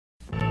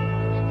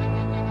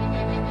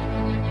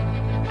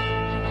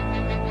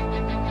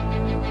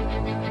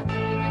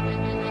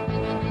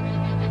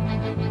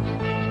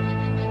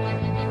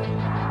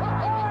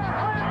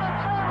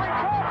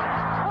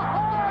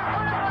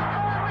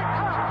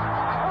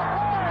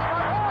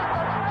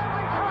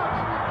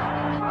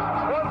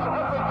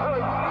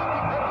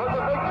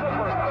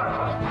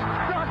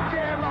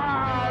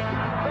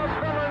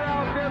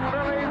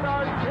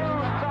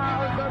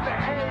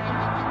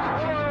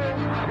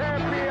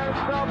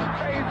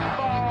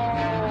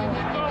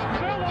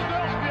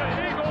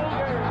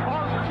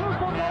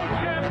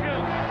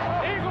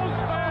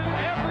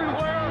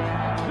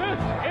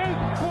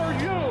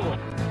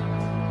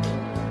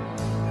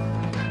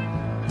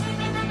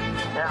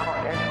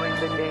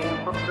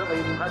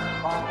Philly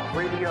Pressbox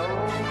Radio,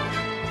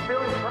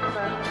 Bill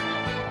Furman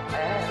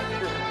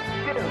and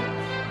Jim,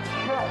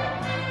 Chet,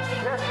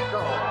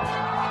 Chesko.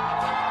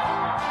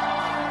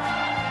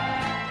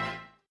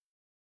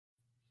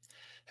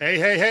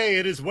 Hey,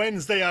 it is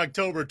Wednesday,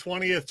 October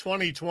 20th,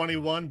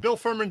 2021. Bill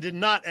Furman did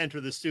not enter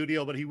the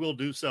studio, but he will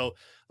do so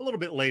a little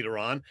bit later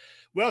on.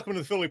 Welcome to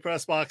the Philly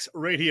Pressbox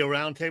Radio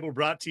Roundtable,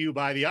 brought to you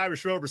by the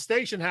Irish Rover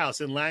Station House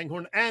in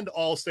Langhorne and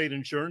Allstate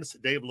Insurance,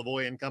 Dave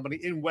Lavoie and Company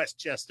in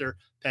Westchester,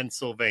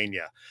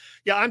 Pennsylvania.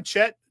 Yeah, I'm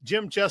Chet,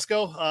 Jim,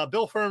 Chesko.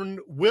 Bill Furman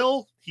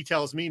will, he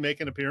tells me, make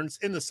an appearance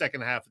in the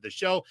second half of the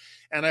show,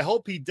 and I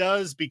hope he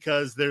does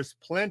because there's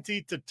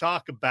plenty to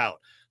talk about.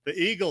 The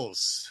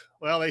Eagles,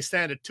 well, they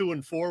stand at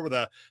 2-4 with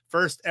a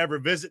first ever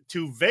visit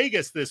to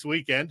Vegas this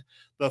weekend.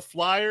 The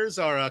Flyers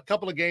are a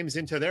couple of games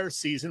into their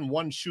season,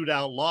 one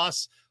shootout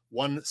loss,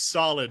 one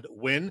solid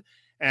win.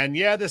 And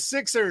yeah, the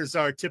Sixers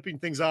are tipping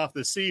things off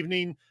this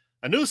evening.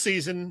 A new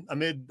season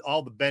amid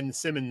all the Ben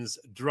Simmons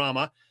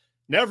drama.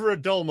 Never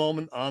a dull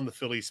moment on the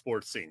Philly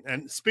sports scene.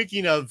 And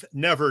speaking of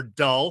never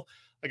dull,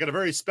 I got a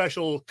very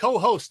special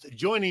co-host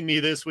joining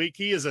me this week.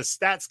 He is a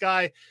stats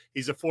guy.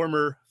 He's a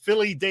former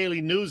Philly Daily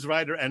News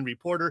writer and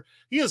reporter.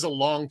 He is a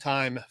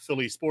longtime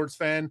Philly sports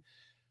fan.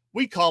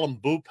 We call him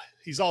Boop.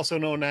 He's also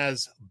known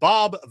as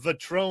Bob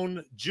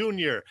Vetrone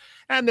Jr.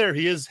 And there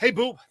he is. Hey,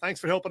 Boop,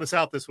 thanks for helping us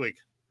out this week.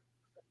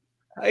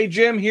 Hey,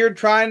 Jim, here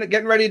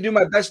getting ready to do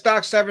my best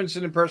Doc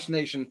Severinsen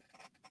impersonation.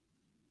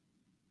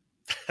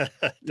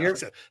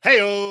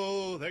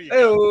 Hey-oh, there you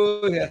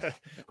go. Yeah.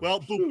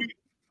 Well, Boop,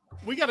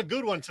 we got a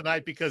good one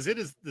tonight because it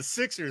is the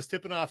Sixers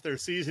tipping off their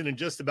season in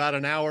just about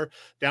an hour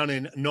down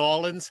in New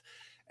Orleans.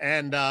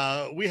 And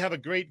we have a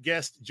great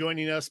guest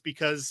joining us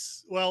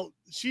because, well,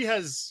 she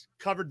has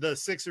covered the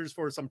Sixers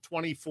for some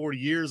 24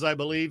 years, I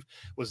believe.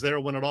 Was there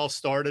when it all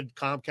started,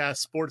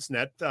 Comcast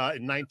Sportsnet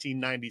in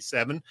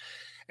 1997.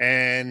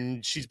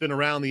 And she's been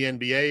around the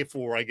NBA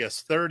for, I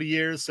guess, 30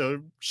 years.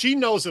 So she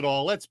knows it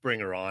all. Let's bring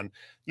her on.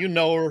 You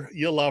know her.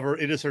 You love her.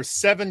 It is her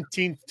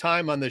 17th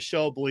time on the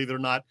show, believe it or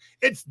not.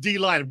 It's Dei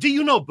Lynam. Do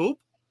you know Boop?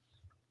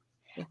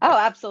 Oh,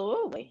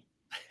 absolutely.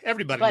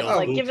 Everybody but knows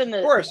like, Boop.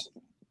 Of course.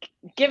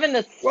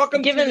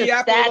 Welcome to the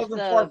Apple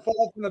Doesn't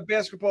Fall from the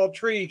Basketball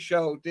Tree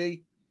show,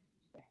 Dee.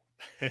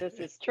 This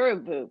is true,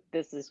 Boop.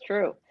 This is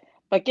true.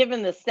 But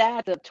given the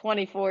stats of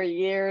 24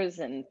 years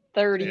and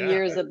 30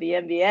 years of the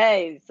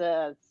NBA, it's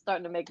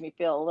starting to make me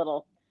feel a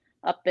little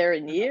up there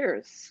in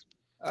years.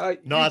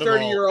 Not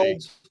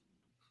 30-year-olds.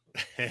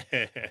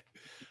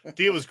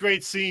 Dee, it was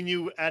great seeing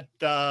you at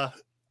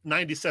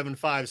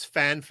 97.5's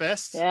Fan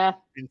Fest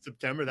in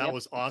September. That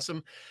was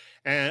awesome.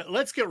 And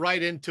let's get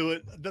right into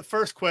it. The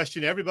first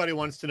question everybody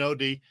wants to know,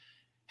 Dee,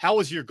 how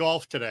was your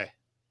golf today?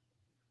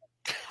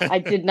 I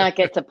did not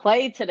get to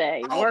play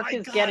today. Work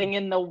is getting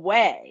in the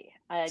way.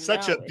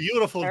 Such a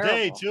beautiful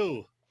day,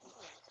 too.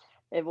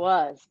 It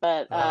was,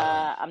 but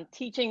I'm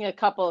teaching a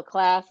couple of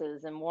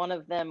classes, and one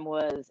of them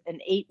was an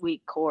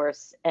 8-week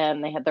course,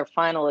 and they had their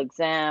final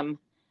exam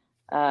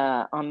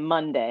on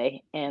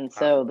Monday, and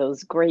so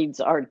those grades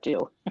are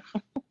due.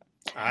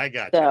 I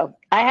got so you.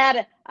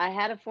 I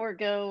had to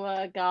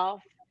forego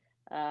golf,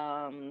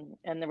 and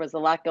there was a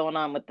lot going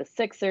on with the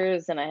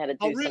Sixers, and I had to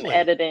do some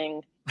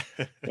editing.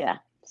 Yeah,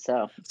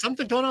 so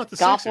something going on with the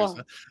golf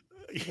Sixers.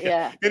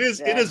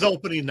 It is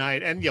opening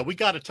night, and we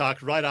got to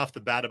talk right off the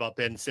bat about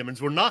Ben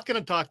Simmons. We're not going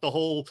to talk the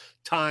whole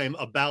time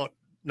about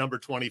number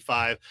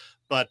 25,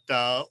 but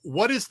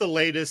what is the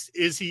latest?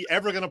 Is he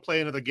ever going to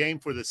play another game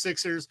for the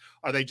Sixers?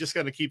 Are they just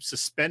going to keep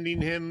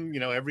suspending him,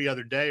 every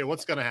other day, or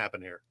what's going to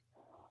happen here?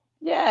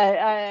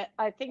 Yeah,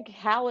 I think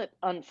how it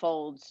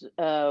unfolds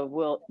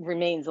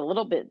remains a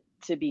little bit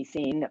to be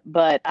seen,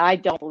 but I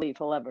don't believe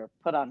he'll ever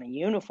put on a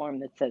uniform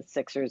that says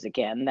Sixers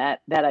again.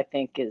 That I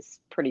think is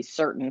pretty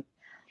certain.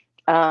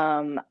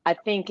 I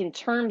think in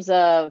terms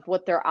of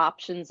what their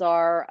options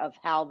are of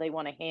how they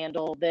want to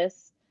handle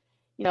this,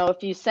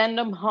 if you send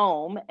him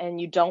home and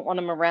you don't want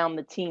him around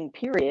the team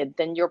period,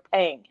 then you're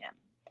paying him.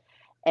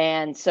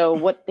 And so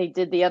what they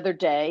did the other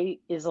day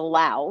is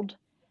allowed,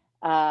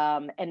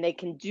 and they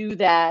can do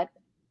that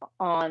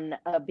on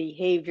a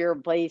behavior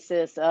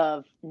basis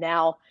of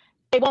now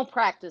they won't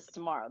practice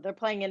tomorrow. They're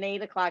playing an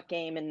 8:00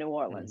 game in New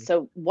Orleans.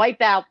 So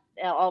wipe out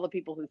all the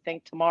people who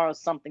think tomorrow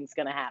something's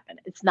going to happen.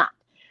 It's not.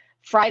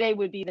 Friday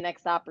would be the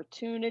next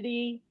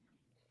opportunity.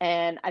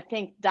 And I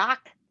think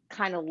Doc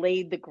kind of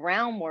laid the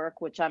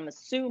groundwork, which I'm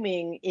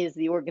assuming is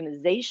the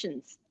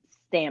organization's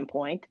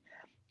standpoint.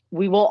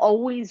 We will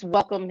always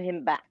welcome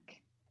him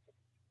back.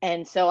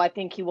 And so I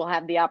think he will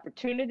have the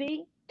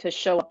opportunity to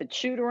show up at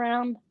shoot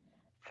around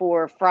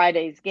for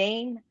Friday's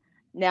game.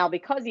 Now,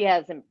 because he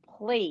hasn't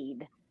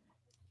played,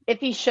 if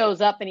he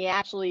shows up and he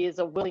actually is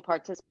a willing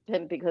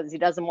participant because he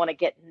doesn't want to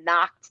get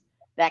knocked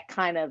that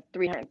kind of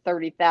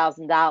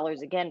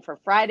 $330,000 again for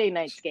Friday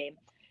night's game,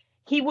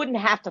 he wouldn't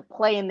have to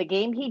play in the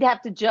game. He'd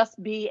have to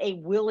just be a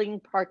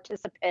willing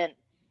participant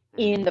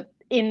in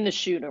the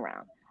shoot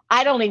around.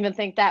 I don't even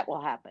think that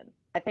will happen.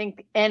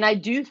 I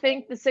do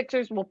think the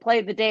Sixers will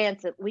play the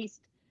dance at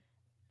least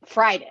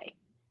Friday.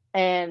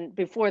 and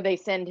before they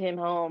send him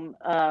home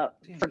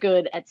for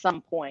good at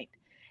some point.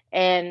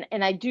 And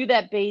I do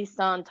that based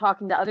on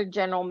talking to other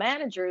general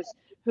managers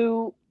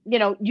who,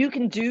 you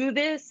can do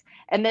this.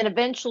 And then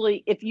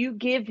eventually, if you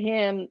give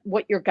him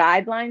what your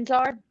guidelines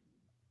are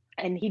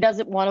and he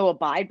doesn't want to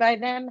abide by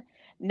them,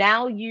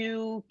 now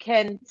you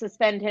can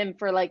suspend him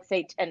for, like,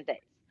 say, 10 days.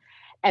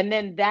 And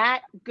then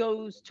that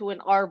goes to an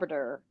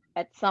arbiter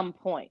at some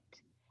point.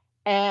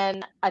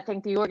 And I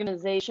think the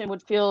organization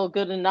would feel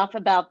good enough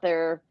about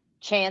their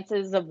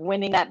chances of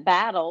winning that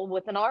battle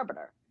with an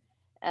arbiter,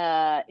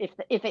 if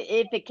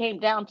it came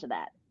down to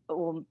that.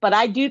 But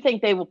I do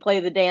think they will play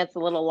the dance a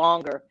little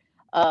longer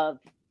of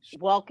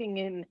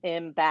welcoming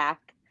him back.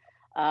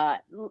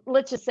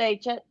 Let's just say,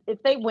 Chet,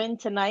 if they win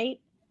tonight,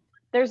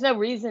 there's no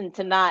reason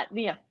to not,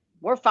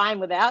 we're fine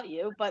without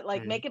you, but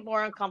make it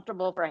more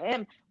uncomfortable for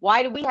him.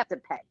 Why do we have to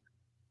pay?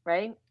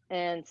 Right.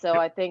 And so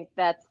I think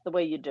that's the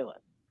way you do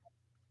it.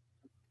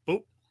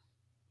 Oh.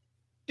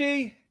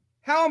 D,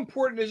 how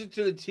important is it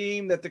to the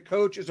team that the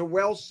coach is a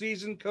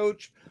well-seasoned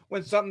coach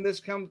when something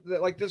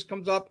like this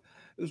comes up,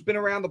 who's been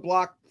around the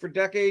block for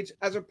decades,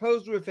 as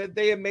opposed to if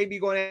they had maybe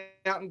gone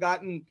out and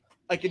gotten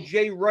like a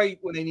Jay Wright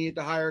when they needed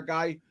to hire a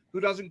guy who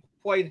doesn't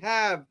quite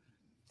have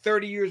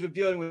 30 years of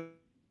dealing with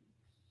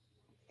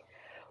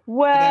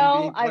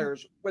NBA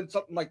players when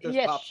something like this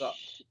pops up?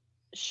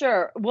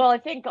 Sure. Well, I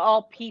think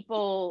all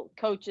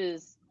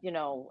coaches,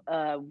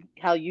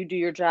 how you do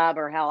your job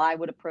or how I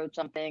would approach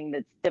something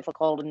that's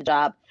difficult in the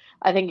job.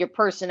 I think your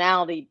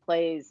personality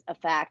plays a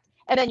fact,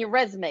 and then your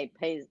resume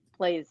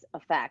plays a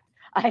fact.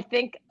 I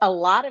think a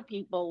lot of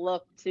people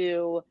look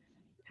to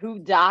who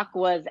Doc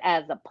was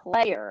as a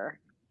player,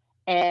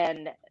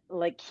 and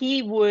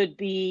he would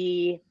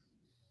be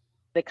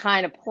the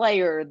kind of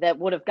player that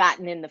would have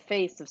gotten in the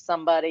face of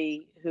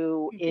somebody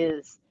who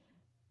is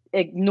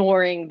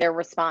ignoring their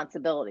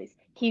responsibilities.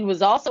 He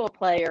was also a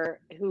player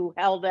who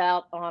held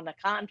out on a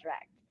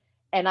contract.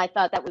 And I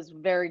thought that was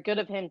very good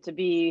of him to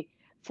be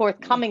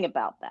forthcoming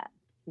about that,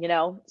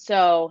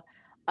 So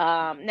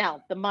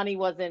now the money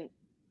wasn't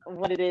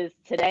what it is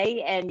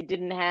today, and he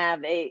didn't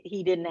have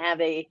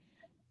a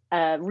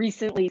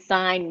recently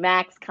signed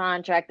max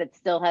contract that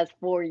still has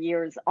 4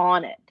 years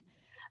on it.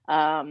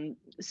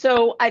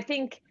 So I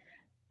think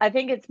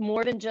it's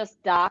more than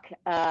just Doc.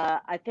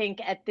 I think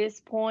at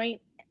this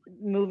point,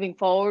 moving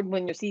forward,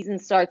 when your season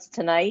starts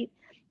tonight,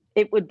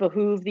 it would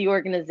behoove the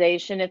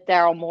organization if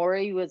Daryl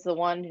Morey was the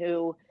one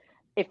who,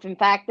 if in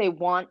fact they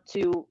want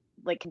to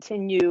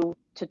continue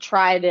to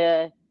try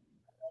to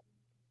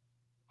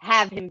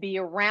have him be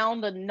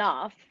around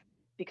enough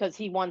because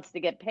he wants to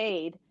get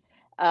paid,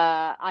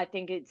 I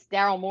think it's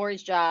Daryl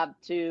Morey's job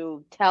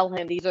to tell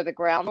him these are the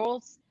ground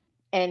rules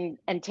and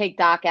take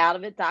Doc out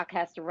of it. Doc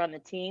has to run the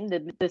team. The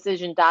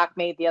decision Doc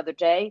made the other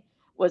day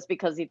was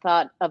because he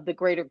thought of the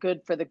greater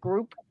good for the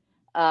group.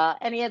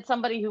 And he had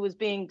somebody who was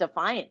being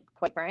defiant,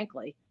 quite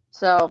frankly.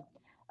 So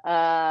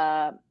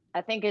I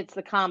think it's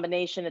the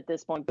combination at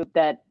this point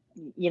that,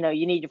 you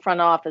need your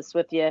front office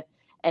with you,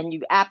 and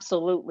you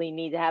absolutely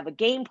need to have a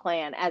game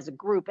plan as a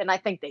group. And I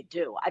think they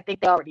do. I think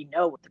they already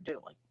know what they're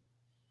doing.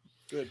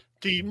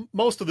 Good.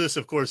 Most of this,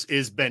 of course,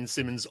 is Ben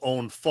Simmons'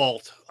 own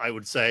fault, I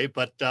would say.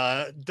 But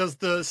does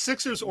the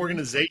Sixers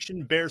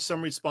organization bear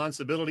some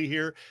responsibility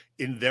here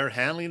in their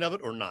handling of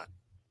it or not?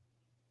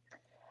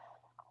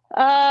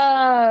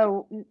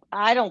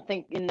 I don't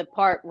think in the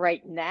part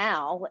right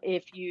now.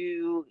 If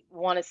you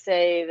want to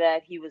say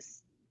that he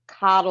was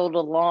coddled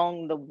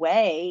along the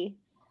way,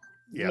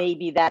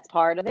 maybe that's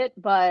part of it.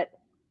 But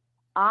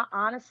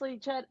honestly,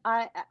 Chet,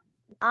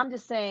 I'm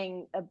just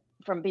saying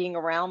from being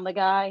around the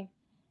guy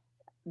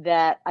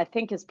that I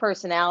think his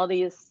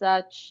personality is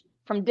such.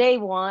 From day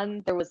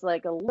one, there was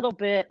a little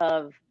bit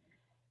of,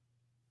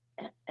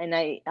 and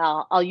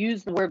I'll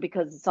use the word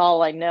because it's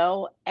all I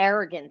know,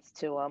 arrogance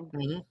to him.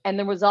 Mm-hmm. And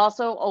there was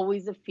also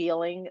always a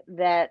feeling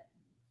that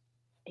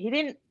he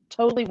didn't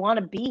totally want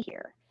to be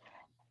here.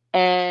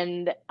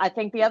 And I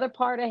think the other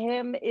part of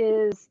him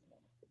is,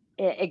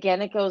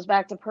 again, it goes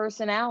back to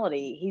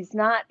personality. He's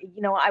not,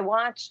 I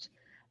watched,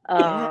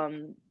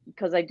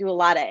 because I do a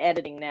lot of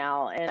editing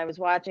now, and I was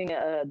watching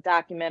a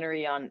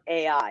documentary on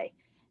AI.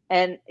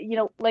 And,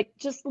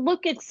 just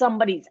look at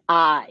somebody's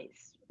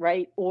eyes,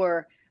 right?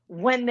 Or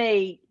when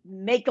they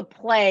make a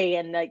play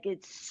and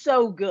it's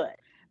so good,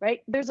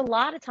 right? There's a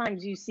lot of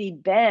times you see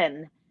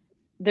Ben,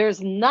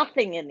 there's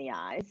nothing in the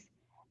eyes.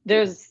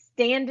 There's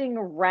standing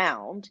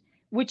around,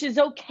 which is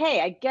okay.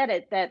 I get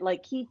it that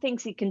he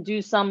thinks he can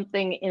do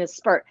something in a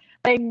spurt,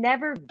 but I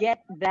never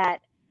get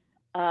that,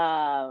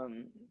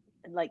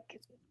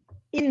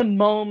 in the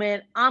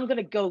moment, I'm going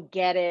to go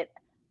get it,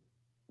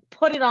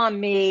 put it on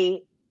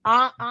me.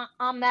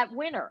 I'm that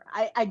winner.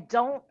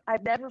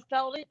 I've never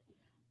felt it.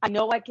 I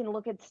know I can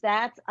look at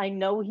stats. I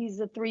know he's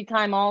a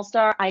 3-time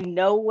All-Star. I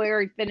know where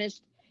he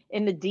finished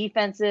in the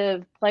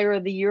Defensive Player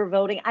of the Year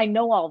voting. I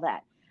know all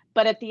that.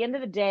 But at the end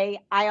of the day,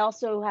 I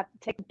also have to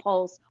take a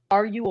pulse.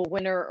 Are you a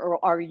winner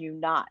or are you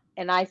not?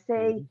 And I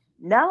say,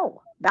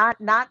 no,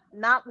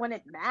 not when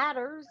it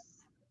matters.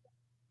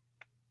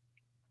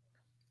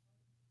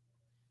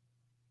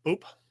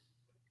 Oop.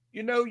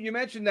 You know, you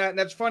mentioned that, and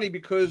that's funny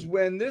because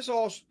when this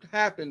all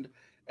happened,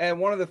 and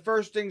one of the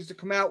first things to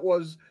come out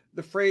was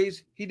the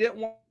phrase, he didn't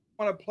want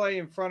to play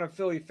in front of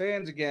Philly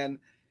fans again.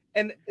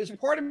 And as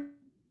part of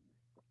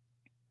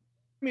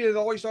me that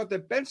always thought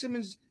that Ben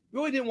Simmons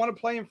really didn't want to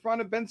play in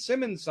front of Ben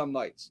Simmons some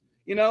nights.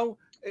 You know,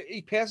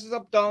 he passes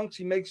up dunks.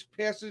 He makes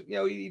passes. You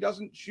know, he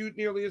doesn't shoot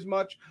nearly as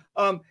much.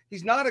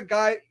 He's not a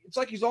guy. It's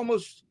like he's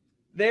almost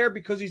there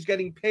because he's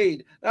getting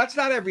paid. That's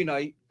not every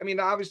night. I mean,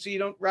 obviously you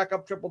don't rack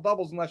up triple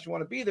doubles unless you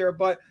want to be there.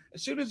 But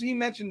as soon as he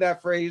mentioned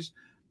that phrase,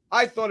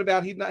 I thought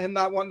about him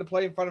not wanting to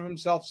play in front of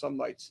himself some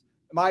nights.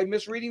 Am I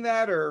misreading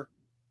that or?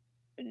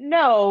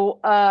 No.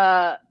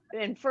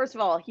 And first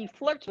of all, he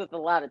flirts with a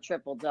lot of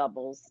triple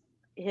doubles.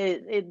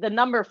 The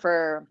number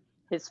for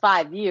his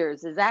 5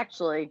 years is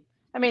actually,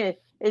 I mean,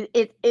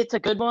 it's a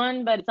good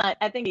one, but it's not.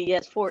 I think he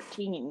has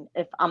 14.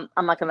 If I'm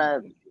not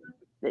gonna,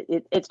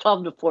 it's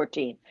 12 to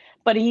 14.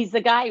 But he's the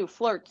guy who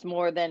flirts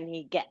more than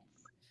he gets.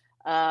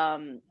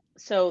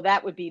 So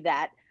that would be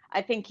that.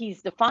 I think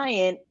he's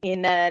defiant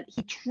in that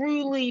he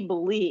truly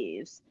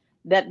believes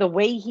that the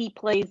way he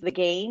plays the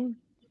game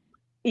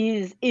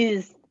is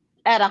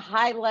at a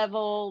high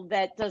level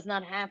that does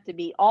not have to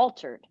be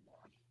altered.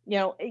 You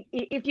know,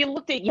 if you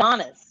looked at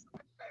Giannis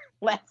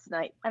last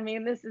night, I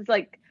mean, this is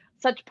like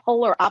such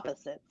polar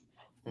opposites.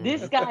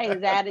 This guy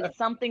has added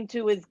something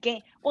to his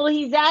game. Well,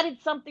 he's added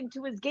something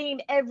to his game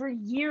every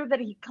year that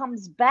he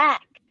comes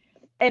back.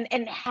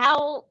 And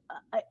how,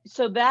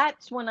 so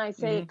that's when I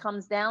say it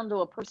comes down to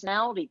a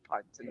personality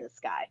part to this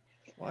guy.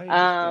 Why is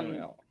this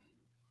going out?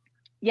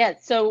 Yeah,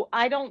 so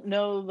I don't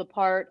know the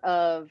part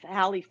of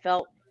how he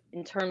felt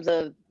in terms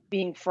of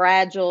being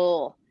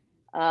fragile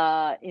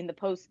in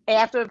the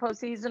after the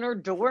postseason or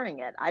during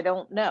it. I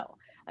don't know.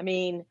 I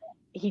mean,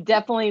 he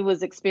definitely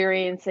was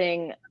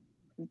experiencing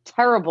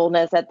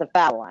terribleness at the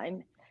foul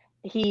line.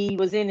 He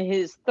was in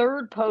his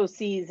third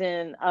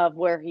postseason of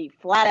where he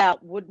flat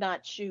out would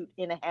not shoot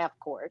in a half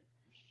court.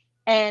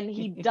 And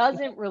he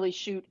doesn't really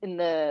shoot in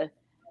the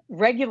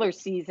regular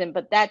season,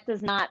 but that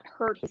does not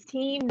hurt his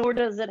team, nor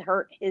does it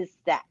hurt his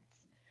stats.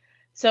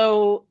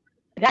 So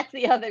that's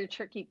the other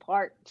tricky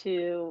part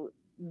to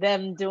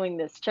them doing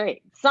this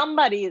trade.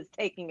 Somebody is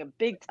taking a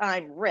big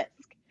time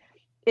risk.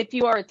 If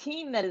you are a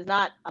team that is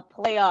not a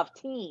playoff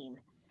team,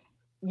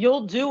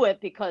 you'll do it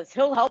because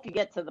he'll help you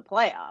get to the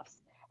playoffs.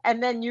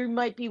 And then you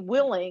might be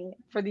willing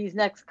for these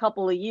next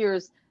couple of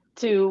years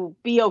to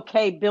be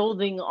okay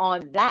building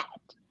on that.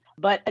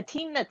 But a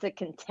team that's a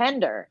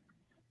contender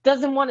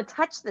doesn't want to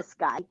touch this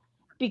guy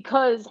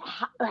because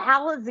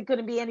how is it going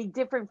to be any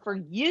different for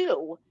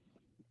you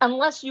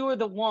unless you are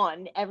the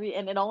one,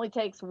 and it only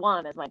takes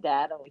one, as my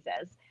dad always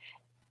says,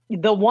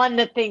 the one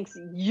that thinks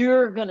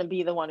you're going to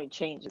be the one who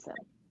changes him.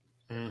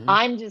 Mm-hmm.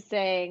 I'm just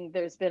saying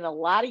there's been a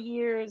lot of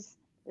years,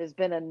 there's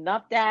been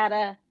enough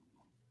data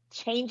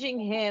changing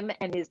him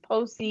and his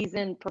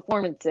postseason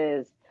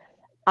performances.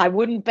 I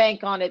wouldn't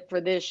bank on it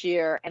for this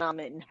year, and I'm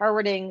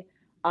inheriting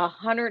a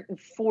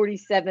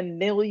 $147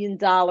 million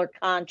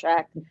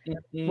contract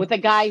with a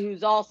guy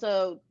who's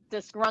also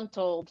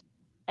disgruntled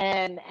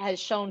and has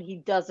shown he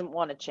doesn't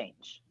want to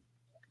change.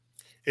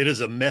 It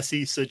is a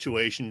messy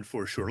situation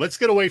for sure. Let's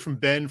get away from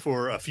Ben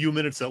for a few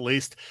minutes at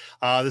least.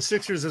 The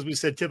Sixers, as we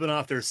said, tipping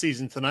off their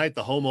season tonight.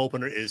 The home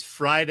opener is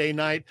Friday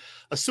night.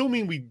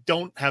 Assuming we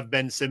don't have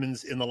Ben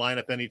Simmons in the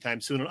lineup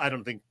anytime soon, I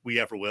don't think we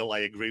ever will. I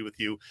agree with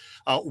you.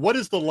 What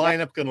is the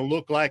lineup going to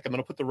look like? I'm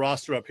going to put the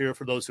roster up here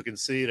for those who can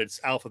see it.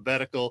 It's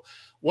alphabetical.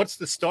 What's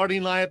the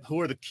starting lineup? Who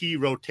are the key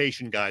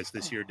rotation guys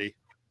this year, D?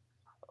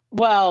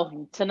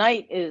 Well,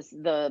 tonight is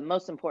the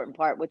most important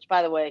part, which,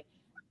 by the way,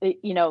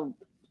 you know,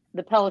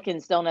 the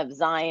Pelicans don't have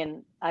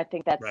Zion. I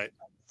think that's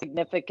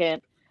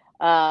significant.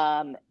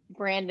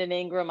 Brandon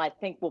Ingram, I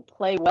think, will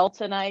play well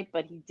tonight,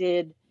 but he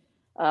did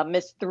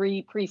miss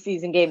 3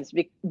 preseason games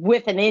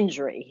with an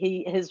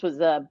injury. His was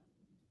a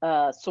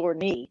sore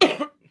knee.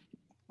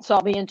 So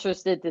I'll be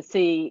interested to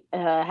see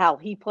how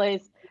he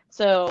plays.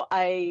 So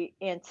I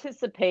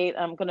anticipate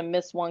I'm going to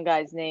miss one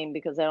guy's name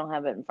because I don't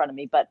have it in front of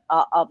me, but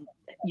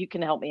you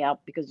can help me out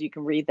because you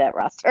can read that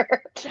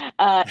roster.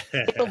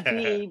 It'll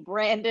be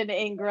Brandon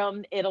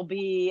Ingram. It'll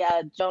be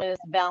Jonas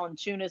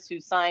Valanciunas,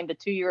 who signed a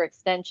 2-year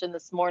extension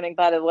this morning,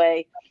 by the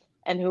way,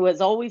 and who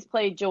has always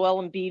played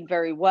Joel Embiid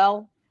very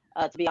well.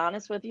 To be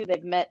honest with you,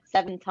 they've met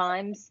 7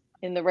 times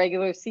in the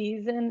regular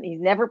season.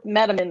 He's never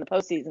met him in the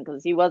postseason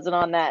because he wasn't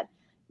on that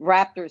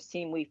Raptors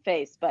team we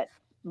faced, but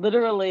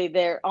literally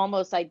they're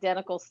almost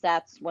identical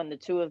stats when the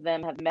two of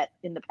them have met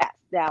in the past.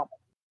 Now,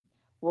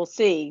 we'll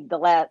see. The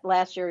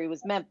last year he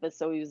was Memphis,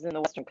 so he was in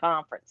the Western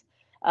Conference.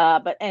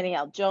 But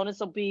anyhow,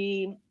 Jonas will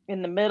be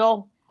in the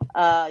middle.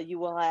 You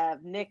will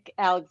have Nick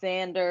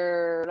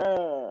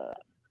Alexander.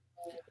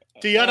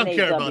 D, I don't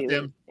care about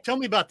them. Tell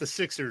me about the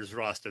Sixers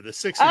roster. The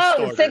Sixers.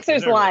 The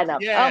Sixers lineup.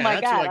 Yeah, oh my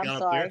that's God, what I got I'm up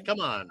sorry. there. Come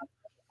on.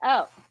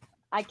 Oh,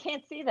 I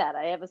can't see that.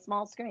 I have a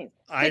small screen.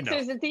 I know.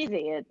 Sixers, it's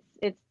easy.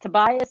 It's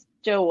Tobias,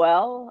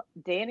 Joel,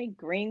 Danny,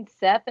 Green,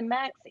 Seth, and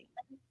Maxey.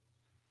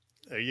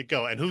 There you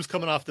go. And who's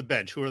coming off the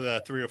bench? Who are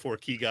the 3 or 4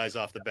 key guys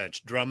off the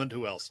bench? Drummond,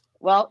 who else?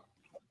 Well,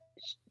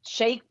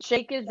 Shake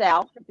is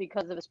out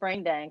because of a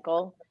sprained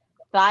ankle.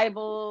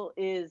 Thibault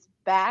is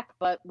back,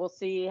 but we'll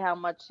see how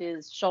much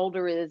his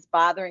shoulder is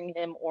bothering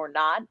him or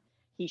not.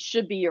 He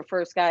should be your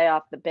first guy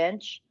off the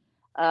bench.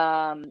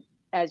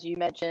 As you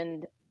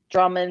mentioned,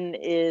 Drummond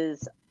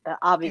is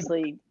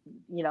obviously,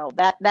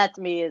 that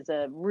to me is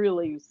a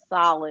really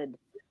solid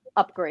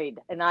upgrade.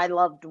 And I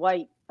love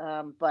Dwight,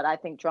 but I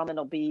think Drummond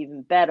will be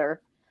even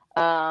better.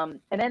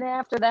 And then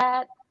after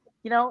that,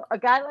 a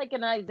guy like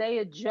an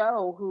Isaiah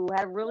Joe who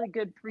had a really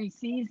good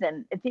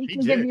preseason, if he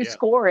can give you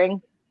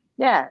scoring,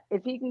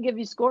 if he can give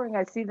you scoring,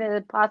 I see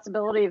the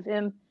possibility of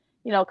him,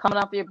 coming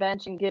off your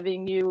bench and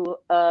giving you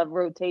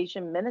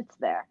rotation minutes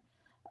there.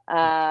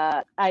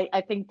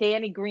 I think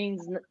Danny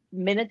Green's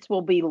minutes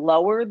will be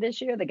lower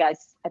this year. The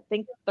guy's, I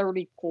think,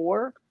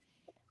 34.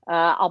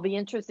 I'll be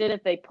interested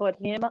if they put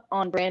him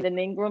on Brandon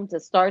Ingram to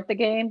start the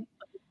game.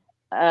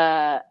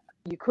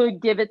 You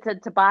could give it to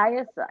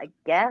Tobias, I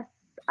guess.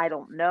 I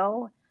don't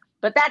know.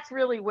 But that's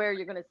really where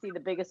you're going to see the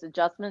biggest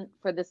adjustment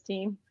for this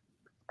team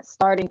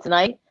starting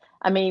tonight.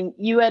 I mean,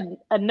 you had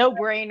a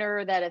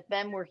no-brainer that if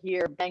Ben were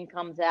here, Ben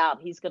comes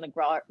out, he's going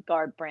to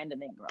guard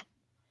Brandon Ingram. Right.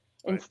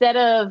 Instead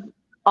of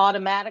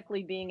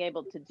automatically being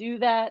able to do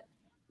that,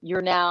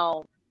 you're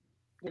now,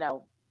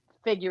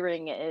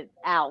 figuring it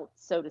out,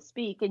 so to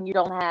speak, and you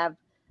don't have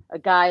a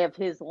guy of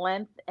his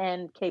length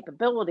and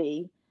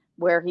capability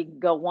where he can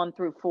go 1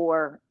 through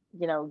 4.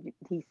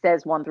 He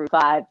says 1 through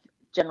 5.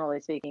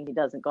 Generally speaking, he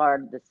doesn't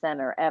guard the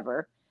center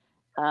ever,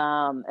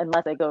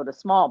 unless they go to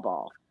small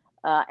ball.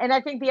 And I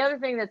think the other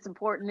thing that's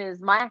important is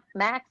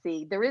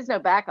Maxey. There is no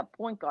backup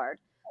point guard.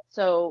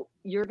 So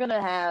you're going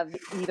to have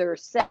either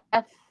Seth,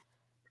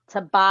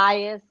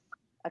 Tobias,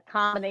 a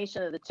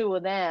combination of the two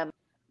of them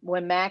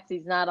when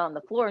Maxey's not on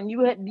the floor. And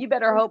you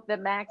better hope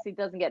that Maxey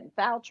doesn't get in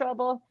foul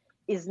trouble,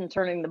 isn't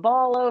turning the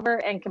ball over,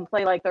 and can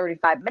play like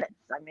 35 minutes.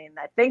 I mean,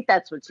 I think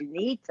that's what you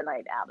need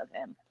tonight out of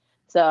him.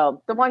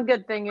 So the one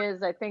good thing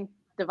is I think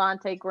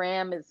Devontae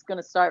Graham is going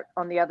to start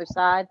on the other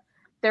side.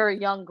 They're a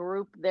young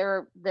group.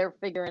 They're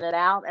figuring it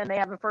out. And they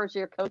have a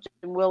first-year coach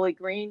in Willie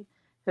Green,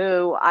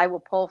 who I will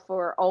pull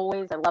for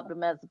always. I loved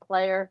him as a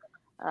player,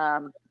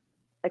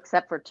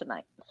 except for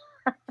tonight.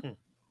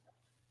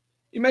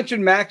 You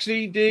mentioned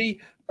Maxey, D.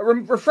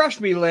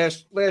 Refresh me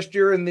last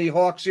year in the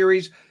Hawk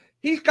series.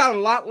 He's got a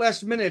lot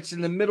less minutes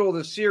in the middle of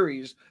the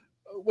series.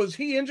 Was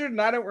he injured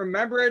and I don't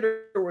remember it,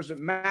 or was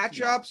it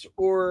matchups,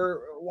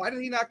 or why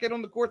did he not get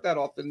on the court that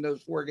often in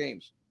those 4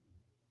 games?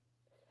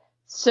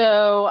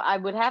 So I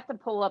would have to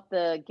pull up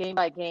the game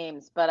by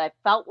games, but I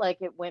felt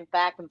like it went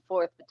back and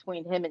forth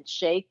between him and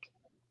Shake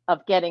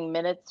of getting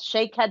minutes.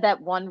 Shake had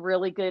that one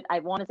really good, I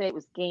want to say it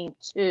was game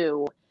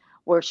 2,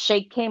 where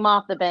Shake came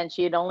off the bench.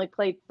 He had only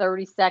played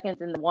 30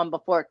 seconds in the one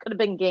before. It could have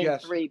been game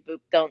 3, but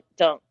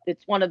don't.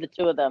 It's one of the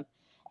two of them.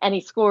 And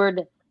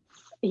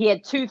he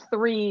had 2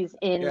 threes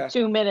in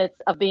 2 minutes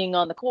of being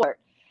on the court.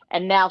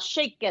 And now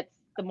Shake gets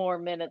the more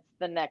minutes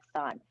the next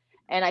time.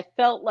 And I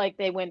felt like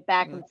they went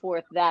back and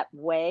forth that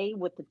way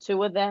with the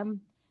two of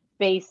them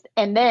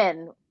and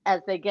then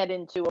as they get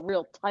into a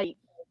real tight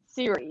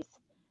series,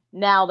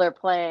 now they're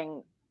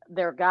playing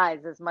their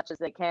guys as much as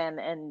they can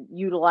and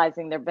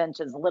utilizing their bench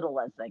as little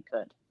as they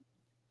could.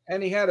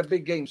 And he had a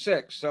big game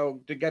 6, so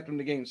to get them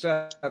to game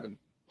 7.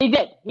 He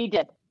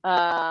did.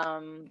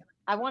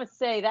 I want to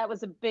say that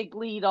was a big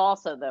lead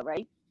also, though,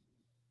 right?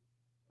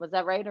 Was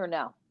that right or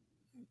no?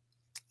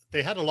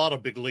 They had a lot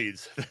of big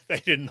leads. They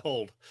didn't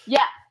hold.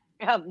 Yeah.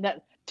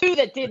 No, 2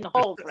 that didn't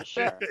hold for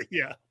sure.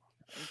 Yeah.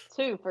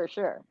 2 for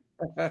sure.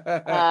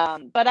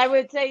 But I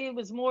would say it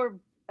was more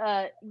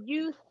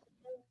youth,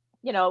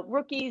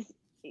 rookies.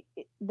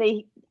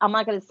 I'm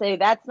not going to say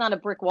that's not a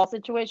brick wall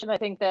situation. I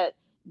think that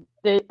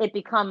it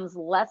becomes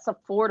less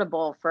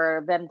affordable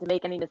for them to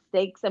make any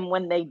mistakes. And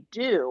when they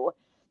do,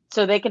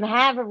 so they can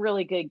have a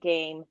really good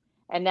game.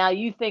 And now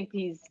you think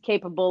he's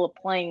capable of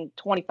playing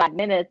 25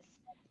 minutes.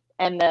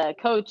 And the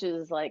coach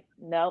is like,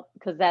 no,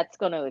 because that's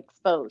going to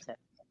expose him,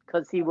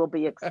 because he will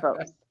be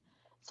exposed.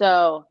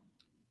 So,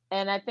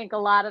 and I think a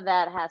lot of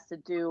that has to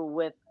do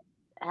with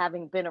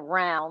having been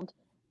around.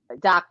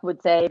 Doc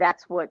would say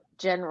that's what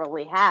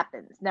generally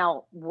happens.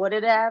 Now, would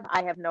it have?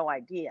 I have no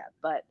idea.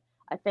 But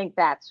I think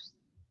that's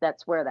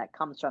where that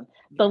comes from.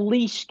 The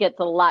leash gets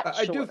a lot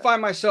shorter. I do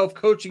find myself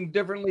coaching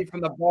differently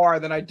from the bar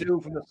than I do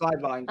from the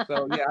sideline.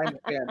 So, yeah, I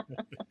understand.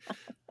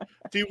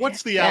 Dude,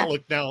 what's the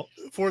outlook now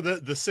for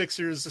the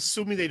Sixers,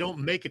 assuming they don't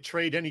make a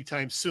trade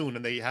anytime soon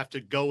and they have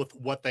to go with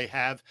what they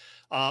have?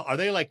 Are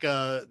they like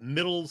a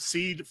middle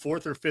seed,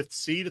 4th or 5th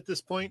seed at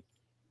this point?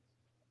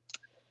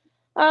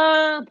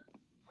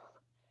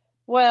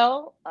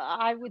 Well,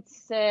 I would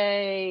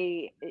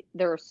say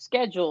their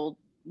schedule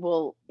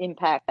will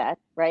impact that,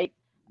 right?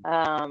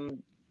 I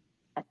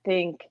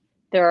think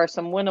there are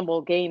some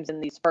winnable games in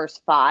these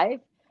first 5,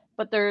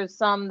 but there's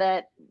some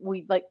that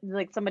we like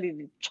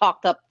somebody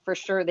chalked up for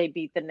sure they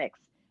beat the Knicks.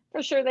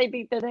 For sure they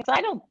beat the Knicks.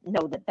 I don't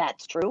know that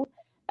that's true.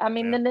 I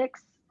mean, the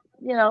Knicks,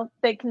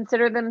 they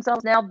consider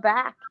themselves now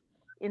back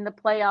in the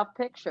playoff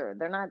picture.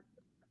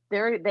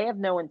 They have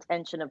no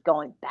intention of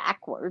going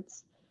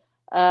backwards.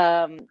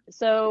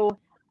 So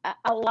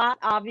a lot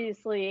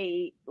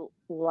obviously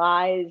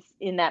lies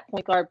in that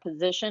point guard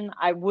position.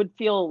 I would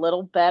feel a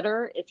little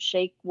better if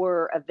Shake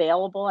were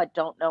available. I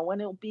don't know when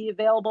he'll be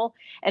available,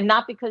 and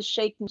not because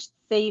Shake can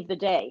save the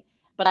day,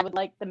 but I would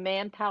like the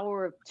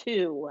manpower of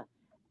 2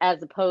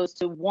 as opposed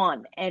to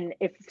 1. And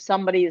if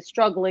somebody is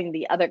struggling,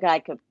 the other guy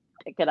could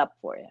pick it up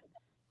for you.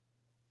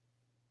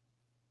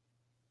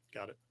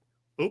 Got it.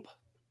 Oop.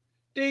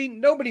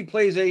 Dean, nobody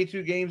plays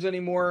 82 games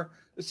anymore.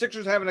 The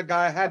Sixers hadn't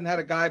had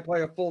a guy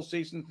play a full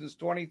season since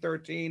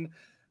 2013.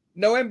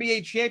 No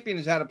NBA champion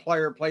has had a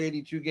player play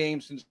 82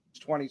 games since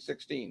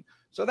 2016.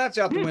 So that's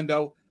out the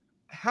window.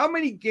 How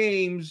many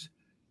games,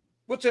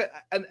 what's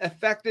an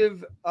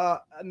effective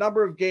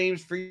number of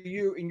games for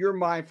you in your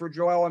mind for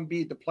Joel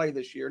Embiid to play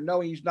this year,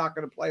 knowing he's not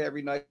going to play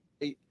every night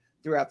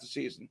throughout the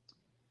season?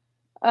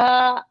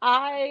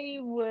 I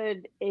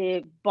would,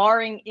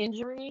 barring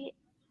injury,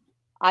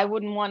 I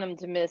wouldn't want him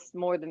to miss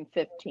more than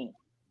 15.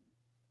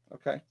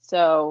 Okay.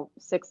 So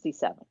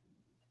 67.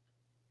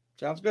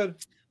 Sounds good.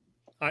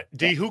 All right,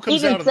 D, who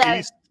comes out of the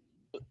East?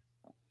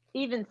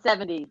 Even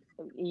 70,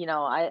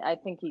 I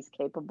think he's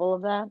capable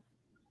of that.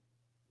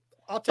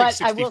 I'll take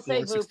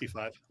 64,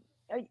 65.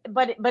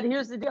 But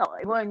here's the deal.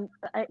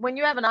 When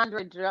you have an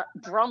Andre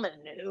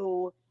Drummond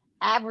who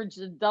averaged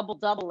a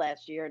double-double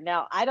last year,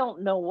 now I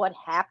don't know what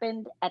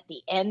happened at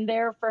the end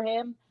there for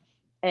him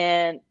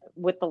and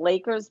with the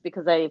Lakers,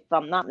 because if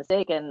I'm not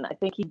mistaken, I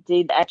think he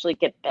did actually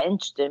get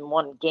benched in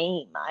one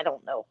game. I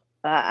don't know.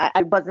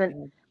 I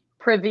wasn't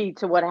privy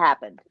to what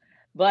happened.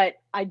 But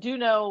I do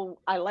know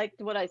I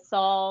liked what I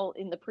saw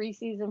in the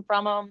preseason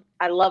from him.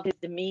 I love his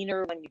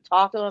demeanor when you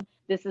talk to him.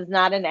 This is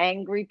not an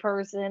angry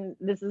person.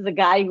 This is a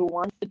guy who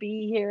wants to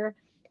be here.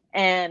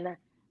 And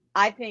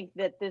I think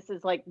that this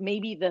is like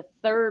maybe the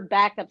third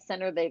backup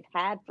center they've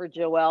had for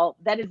Joel.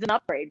 That is an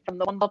upgrade from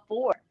the one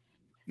before.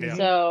 Yeah.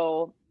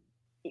 So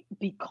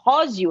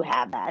because you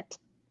have that,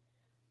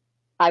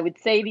 I would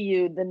say to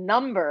you the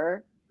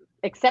number,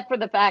 except for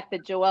the fact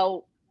that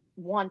Joel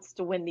wants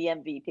to win the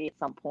MVP at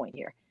some point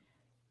here,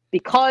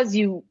 because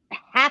you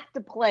have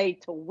to play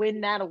to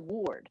win that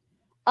award.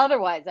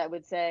 Otherwise, I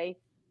would say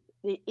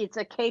it's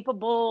a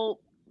capable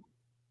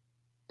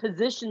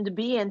position to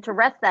be in to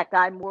rest that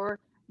guy more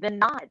than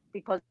not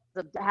because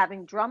of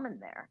having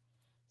Drummond there.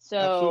 So,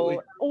 absolutely.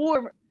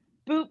 Or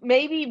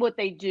maybe what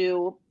they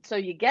do, so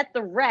you get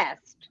the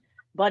rest,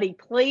 but he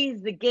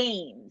plays the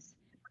games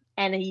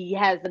and he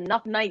has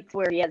enough nights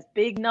where he has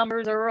big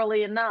numbers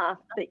early enough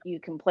that you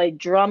can play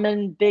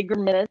Drummond bigger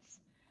minutes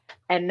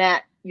and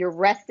that you're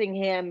resting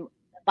him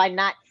by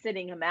not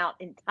sitting him out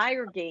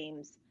entire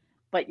games,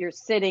 but you're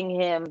sitting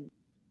him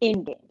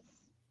in games.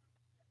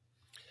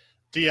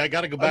 D, I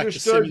got to go back to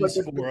Simmons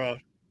for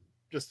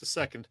just a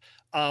second.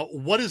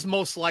 What is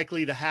most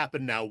likely to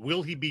happen now?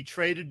 Will he be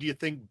traded, do you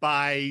think,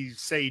 by,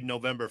 say,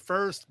 November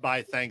 1st,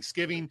 by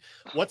Thanksgiving?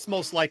 What's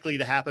most likely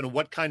to happen, and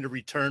what kind of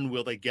return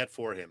will they get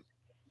for him?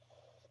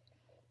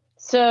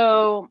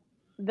 So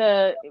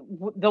the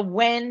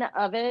when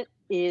of it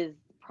is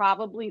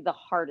probably the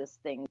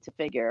hardest thing to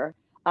figure.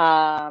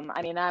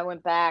 I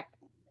went back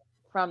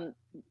from,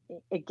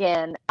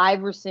 again,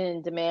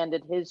 Iverson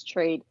demanded his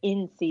trade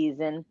in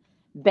season.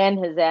 Ben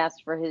has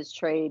asked for his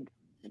trade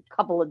a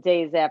couple of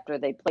days after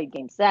they played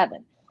Game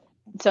 7.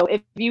 So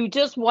if you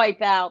just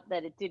wipe out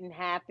that it didn't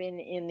happen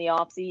in the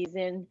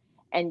offseason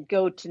and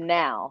go to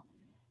now,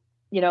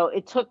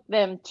 it took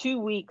them 2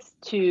 weeks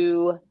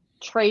to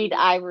trade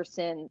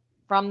Iverson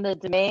from the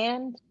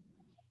demand,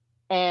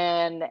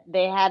 and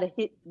they had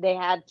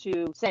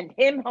to send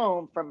him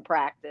home from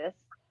practice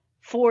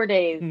 4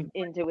 days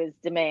into his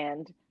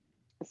demand.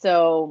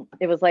 So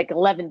it was like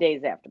 11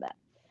 days after that.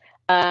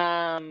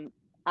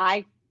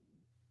 I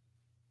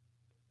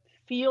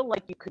feel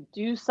like you could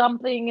do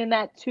something in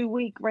that 2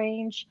 week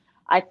range.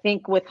 I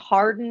think with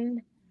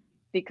Harden,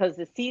 because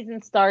the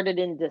season started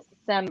in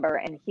December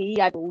and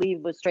he, I believe,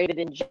 was traded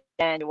in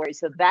January.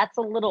 So that's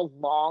a little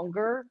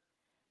longer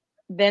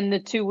than the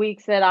 2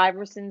 weeks that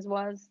Iverson's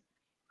was.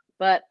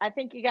 But I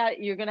think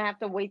you're going to have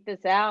to wait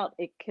this out.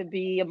 It could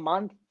be a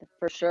month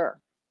for sure.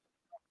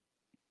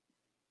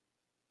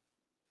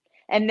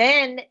 And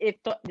then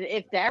if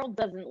Darryl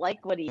doesn't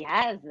like what he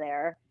has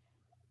there,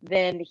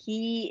 then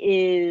he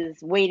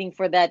is waiting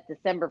for that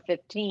December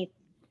 15th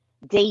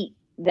date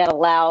that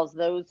allows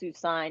those who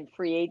signed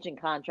free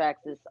agent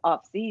contracts this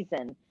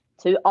offseason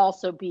to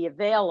also be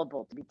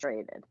available to be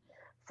traded.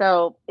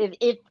 So if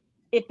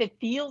it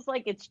feels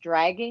like it's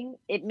dragging,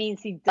 it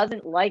means he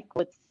doesn't like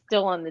what's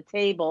still on the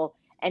table,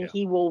 and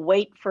he will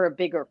wait for a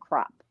bigger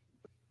crop.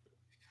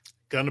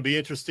 Going to be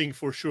interesting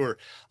for sure.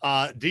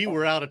 D,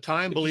 we're out of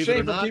time, believe it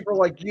or not. For people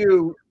like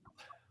you.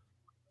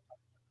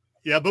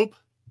 Yeah, Boop.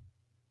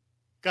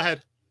 Go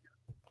ahead.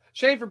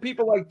 Shame for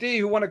people like D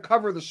who want to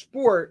cover the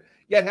sport,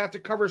 yet have to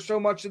cover so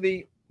much of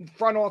the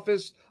front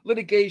office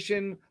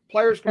litigation,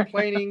 players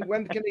complaining,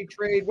 when can they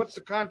trade, what's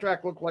the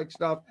contract look like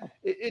stuff.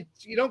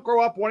 You don't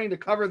grow up wanting to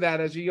cover that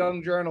as a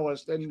young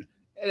journalist, and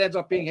it ends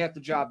up being half the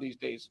job these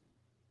days.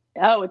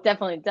 Oh, it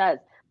definitely does.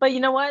 But you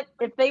know what?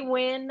 If they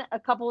win a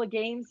couple of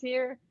games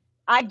here,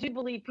 I do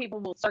believe people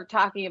will start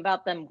talking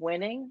about them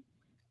winning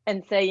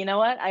and say, you know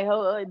what? I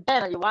hope,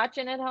 Ben, are you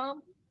watching at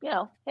home? You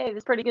know, hey, this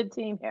is a pretty good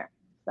team here.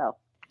 So,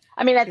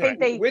 I mean, I think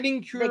they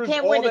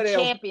can't win a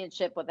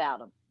championship without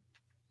them.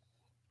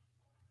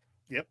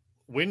 Yep.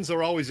 Wins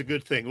are always a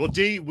good thing. Well,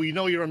 Dee, we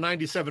know you're on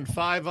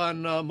 97.5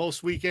 on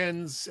most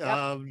weekends.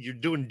 Yep. You're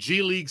doing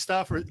G League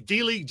stuff or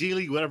D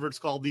League, whatever it's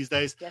called these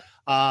days. Yep.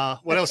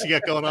 What else you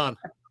got going on?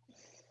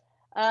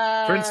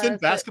 Princeton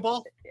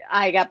basketball?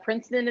 I got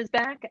Princeton is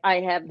back. I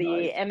have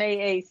the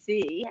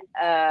MAAC.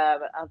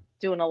 I'm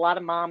doing a lot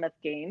of Monmouth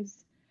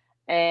games.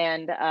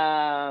 And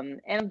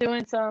I'm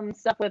doing some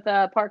stuff with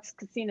Parks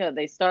Casino.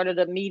 They started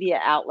a media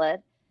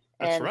outlet.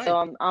 And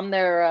so I'm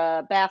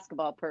their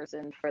basketball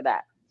person for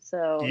that.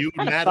 So you,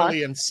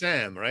 Natalie, and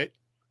Sam, right?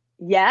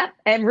 Yeah,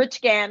 and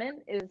Rich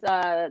Gannon is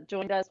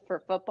joined us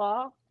for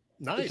football.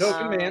 Nice, the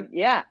token man.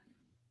 Yeah,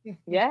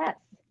 yes.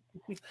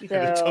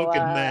 The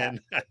token man.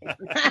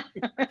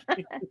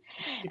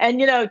 And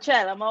you know,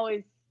 Chet, I'm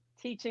always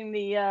teaching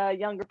the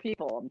younger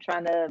people. I'm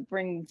trying to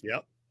bring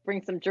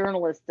some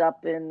journalists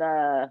up in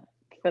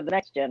for the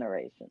next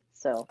generation.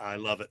 So I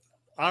love it.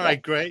 All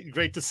right,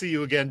 great to see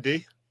you again,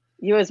 Dee.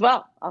 You as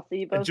well. I'll see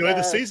you both. Enjoy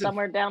the season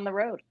somewhere down the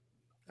road.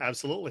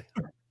 Absolutely.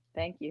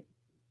 Thank you.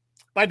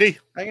 Bye, Dee.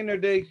 Hang in there,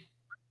 Dee.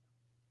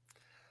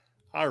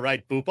 All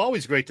right, Boop.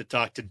 Always great to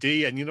talk to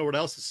Dee. And you know what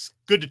else? It's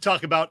good to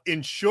talk about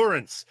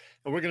insurance.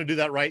 And we're going to do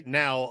that right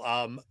now.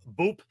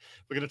 Boop,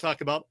 we're going to talk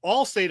about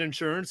Allstate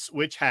Insurance,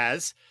 which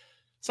has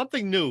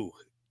something new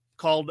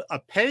called a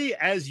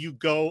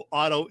pay-as-you-go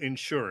auto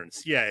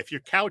insurance. Yeah, if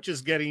your couch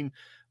is getting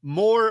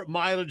more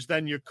mileage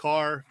than your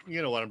car,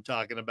 you know what I'm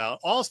talking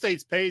about.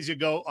 Allstate's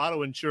pay-as-you-go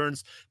auto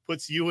insurance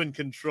puts you in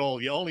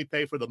control. You only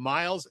pay for the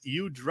miles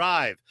you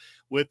drive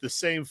with the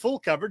same full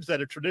coverage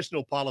that a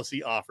traditional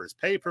policy offers.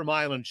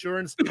 Pay-per-mile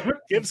insurance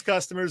gives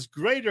customers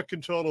greater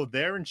control of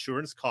their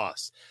insurance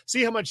costs.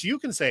 See how much you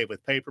can save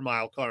with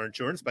pay-per-mile car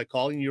insurance by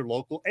calling your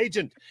local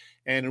agent.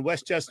 And in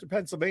Westchester,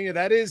 Pennsylvania,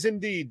 that is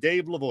indeed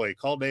Dave Lavoie.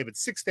 Call Dave at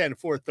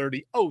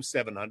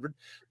 610-430-0700.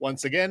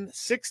 Once again,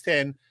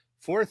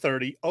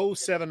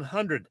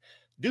 610-430-0700.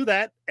 Do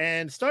that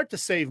and start to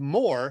save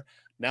more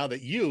now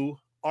that you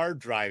are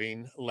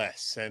driving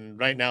less. And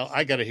right now,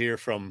 I got to hear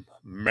from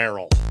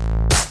Merrill.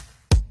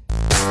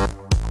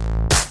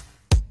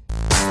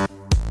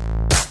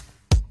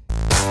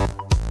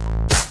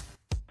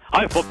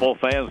 Hi, football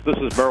fans. This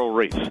is Merrill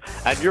Reese,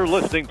 and you're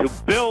listening to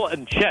Bill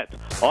and Chet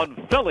on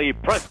Philly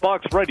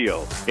Pressbox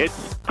Radio.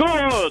 It's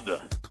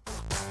good!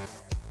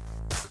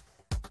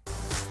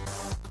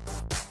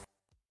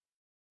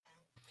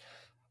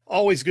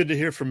 Always good to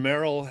hear from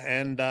Merrill.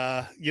 And,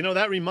 you know,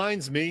 that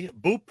reminds me,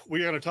 Boop,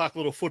 we're going to talk a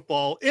little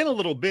football in a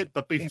little bit.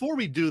 But before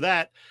we do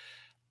that,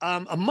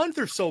 a month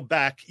or so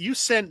back, you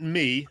sent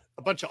me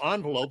a bunch of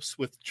envelopes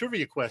with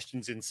trivia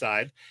questions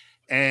inside.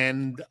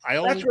 And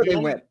that's where they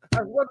went.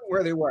 I wasn't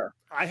where they were.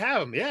 I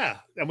have them, yeah.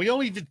 And we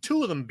only did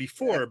 2 of them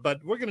before,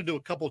 but we're going to do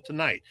a couple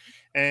tonight.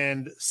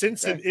 And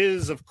since it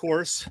is, of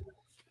course,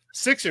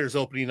 Sixers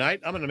opening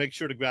night, I'm going to make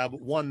sure to grab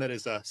one that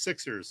is a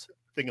Sixers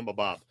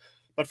thingamabob.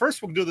 But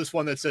first, we'll do this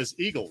one that says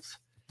Eagles.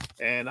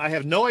 And I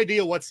have no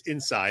idea what's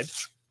inside.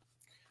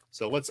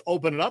 So let's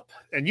open it up.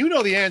 And you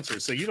know the answer,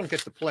 so you don't get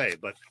to play.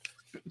 But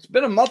it's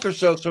been a month or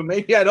so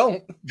maybe I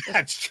don't.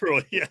 That's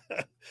true, yeah.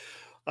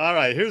 All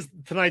right, here's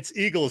tonight's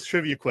Eagles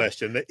trivia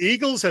question. The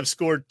Eagles have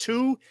scored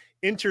 2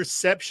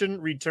 interception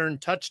return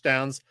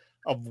touchdowns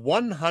of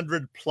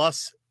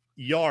 100-plus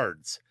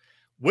yards.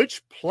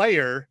 Which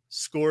player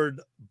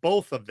scored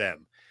both of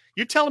them?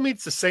 You're telling me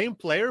it's the same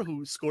player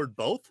who scored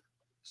both?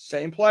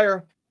 Same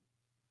player.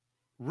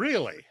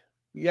 Really?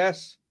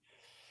 Yes.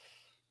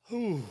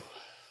 Ooh.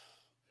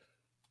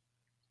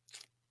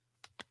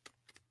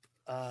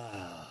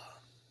 I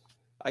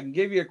can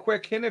give you a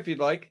quick hint if you'd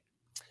like.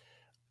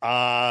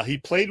 He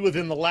played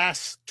within the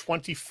last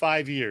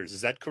 25 years.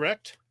 Is that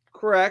correct?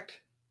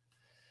 Correct.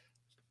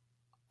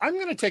 I'm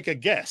going to take a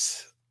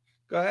guess.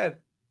 Go ahead.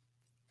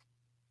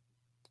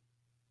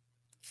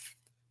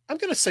 I'm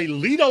going to say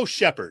Lito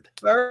Shepherd.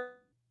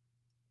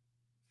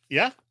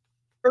 Yeah?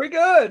 Very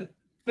good.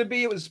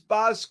 It was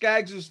Boz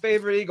Scaggs'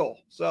 favorite Eagle.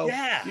 So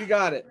yeah, you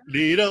got it.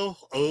 Lito.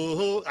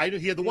 Oh,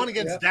 he had the one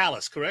against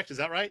Dallas, correct? Is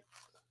that right?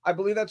 I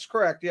believe that's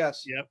correct,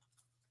 yes. Yep.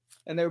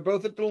 And they were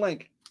both at the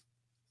link.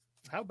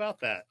 How about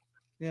that?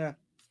 Yeah.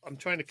 I'm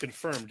trying to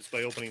confirm just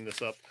by opening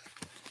this up.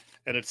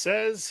 And it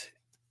says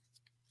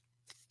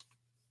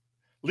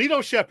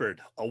Lito Shepherd,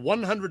 a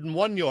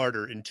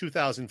 101-yarder in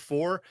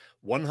 2004,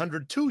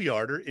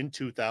 102-yarder in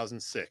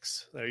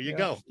 2006. There you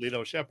go,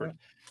 Lito Shepherd.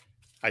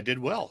 I did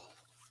well.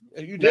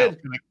 You did.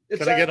 Now,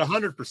 can I get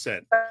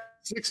 100%?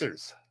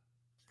 Sixers.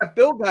 That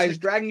Bill guy is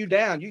dragging you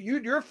down.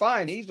 You're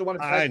fine. He's the one.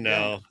 I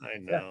know.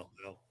 Yeah.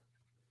 Well,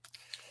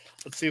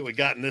 let's see what we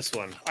got in this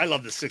one. I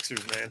love the Sixers,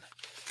 man.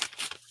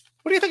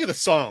 What do you think of the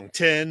song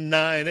 10,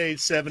 9, 8,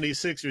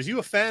 76ers? You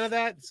a fan of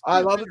that? I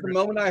loved it the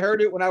moment I heard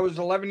it when I was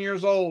 11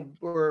 years old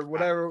or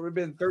whatever. It would have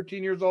been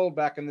 13 years old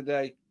back in the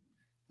day.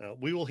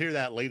 We will hear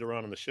that later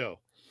on in the show.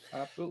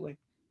 Absolutely.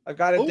 I've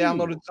got it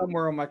downloaded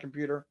somewhere on my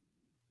computer.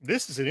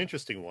 This is an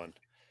interesting one.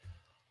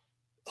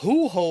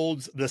 Who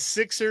holds the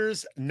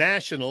Sixers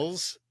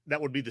Nationals? That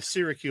would be the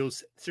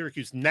Syracuse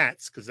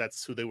Nats, because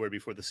that's who they were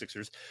before the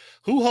Sixers.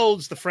 Who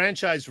holds the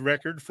franchise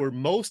record for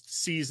most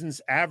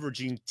seasons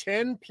averaging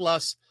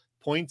 10-plus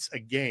points a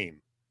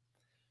game?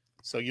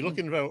 So you're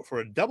looking for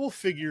a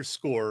double-figure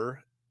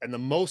scorer and the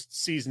most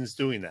seasons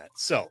doing that.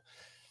 So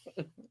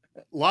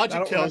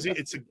logic tells you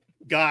it's a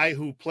guy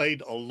who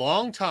played a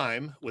long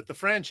time with the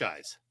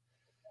franchise.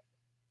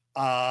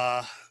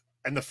 And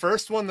the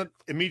first one that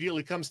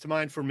immediately comes to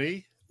mind for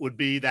me would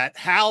be that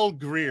Hal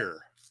Greer.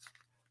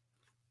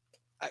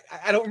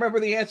 I don't remember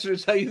the answer,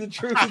 to tell you the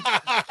truth.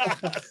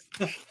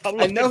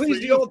 I know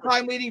he's the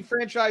all-time leading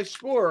franchise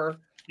scorer.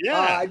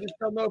 Yeah. I just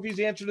don't know if he's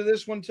the answer to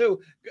this one, too.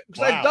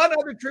 Because I've done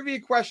other trivia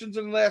questions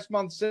in the last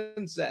month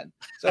since then.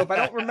 So if I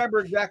don't remember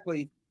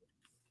exactly.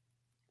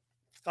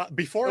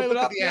 Before I look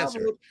at the answer,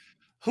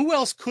 who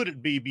else could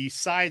it be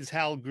besides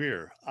Hal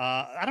Greer?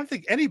 I don't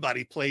think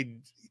anybody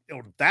played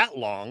that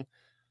long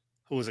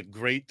who was a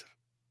great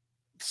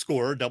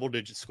scorer,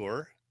 double-digit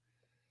scorer.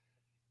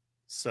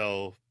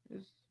 So,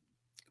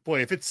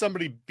 boy, if it's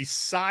somebody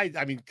besides,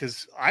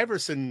 because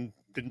Iverson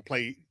didn't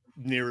play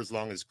near as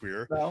long as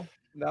Greer.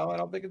 No, I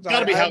don't think it's got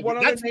to be Hal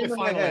Greer. That's my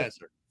final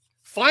answer.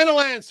 Final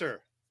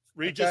answer,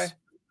 Regis. Okay.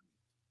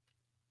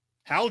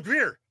 Hal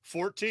Greer,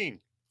 14.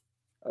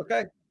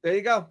 Okay, there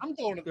you go. I'm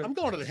going to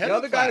the head. The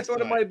other guy I thought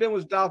it might have been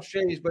was Dolph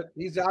Shays, but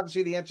he's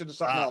obviously the answer to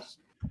something else.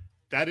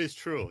 That is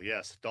true.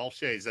 Yes, Dolph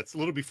Shays. That's a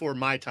little before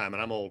my time,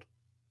 and I'm old.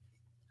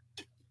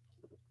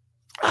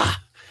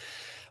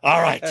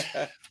 All right.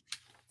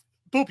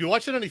 Boop, you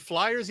watching any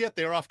Flyers yet?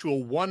 They're off to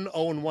a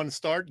 1-0-1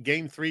 start.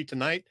 Game 3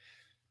 tonight.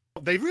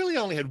 They really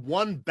only had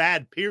one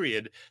bad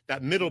period,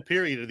 that middle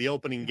period of the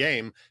opening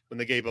game when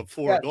they gave up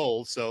 4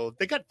 goals. So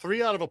they got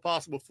 3 out of a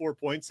possible 4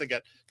 points. They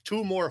got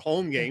 2 more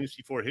home games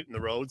before hitting the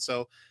road.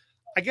 So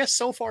I guess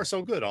so far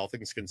so good, all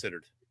things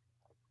considered.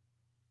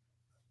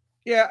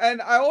 Yeah,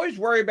 and I always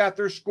worry about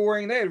their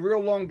scoring. They had real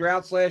long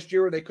droughts last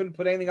year where they couldn't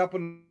put anything up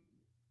on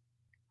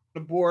the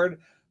board.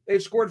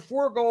 They've scored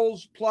 4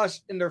 goals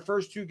plus in their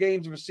first 2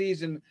 games of a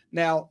season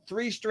now,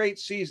 3 straight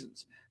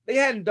seasons. They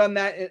hadn't done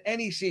that in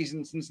any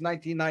season since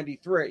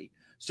 1993.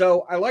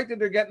 So I like that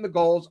they're getting the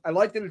goals. I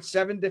like that it's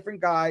 7 different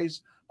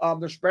guys.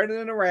 They're spreading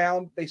it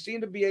around. They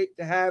seem to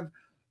have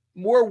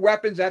more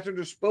weapons at their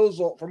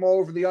disposal from all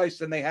over the ice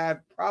than they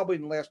have probably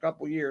in the last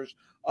couple of years.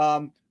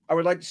 I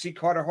would like to see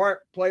Carter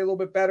Hart play a little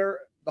bit better,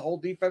 the whole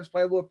defense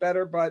play a little bit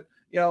better. But,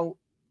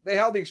 they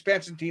held the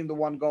expansion team to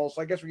 1 goal,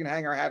 so I guess we can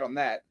hang our hat on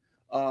that.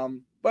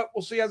 But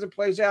we'll see as it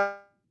plays out.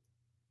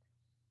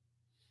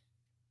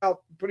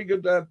 Pretty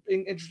good,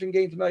 interesting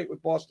game tonight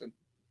with Boston.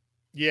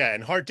 Yeah,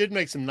 and Hart did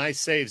make some nice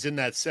saves in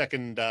that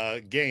second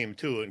game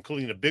too,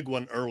 including a big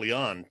one early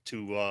on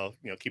to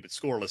keep it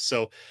scoreless.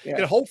 So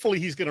hopefully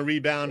he's going to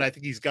rebound. I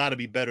think he's got to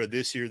be better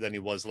this year than he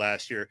was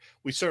last year.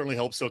 We certainly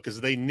hope so, because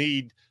they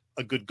need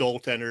a good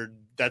goaltender.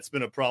 That's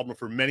been a problem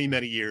for many,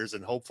 many years,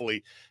 and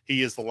hopefully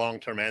he is the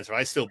long-term answer.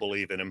 I still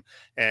believe in him.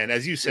 And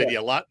as you said,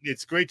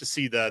 it's great to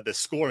see the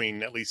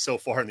scoring, at least so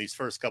far in these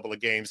first couple of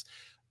games.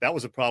 That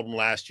was a problem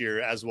last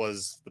year, as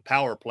was the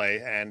power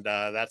play, and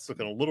that's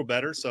looking a little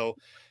better. So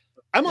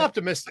I'm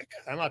optimistic.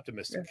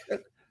 Yeah.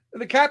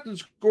 The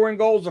captain's scoring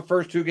goals the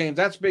first 2 games.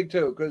 That's big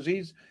too, because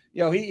he's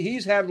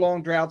had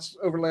long droughts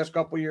over the last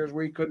couple of years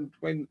where he couldn't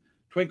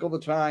twinkle the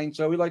time.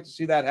 So we like to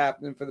see that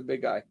happening for the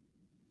big guy.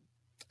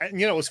 And,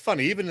 it was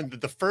funny. Even in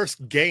the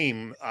first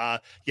game,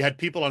 you had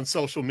people on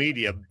social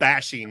media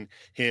bashing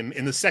him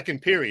in the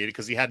second period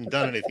because he hadn't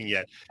done anything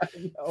yet.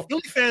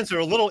 Philly fans are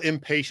a little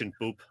impatient,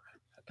 Boop.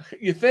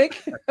 You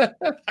think?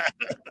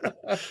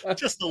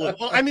 Just a little.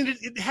 Well,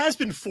 it has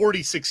been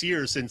 46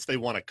 years since they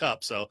won a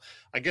cup, so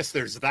I guess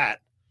there's that.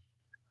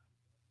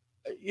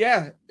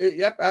 Yeah.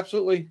 Yep,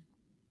 absolutely.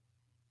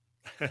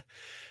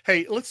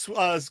 Hey, let's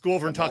go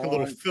over and talk a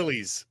little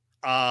Phillies.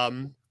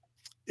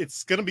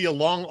 It's going to be a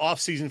long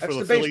offseason for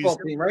the Phillies. Baseball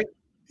team, right?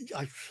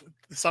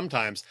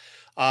 Sometimes.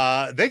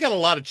 They got a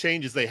lot of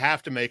changes they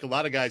have to make. A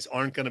lot of guys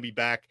aren't going to be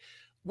back.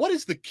 What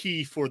is the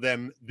key for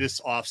them this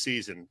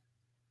offseason,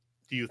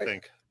 do you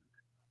think?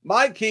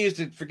 My key is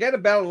to forget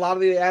about a lot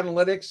of the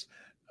analytics.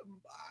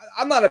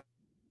 I'm not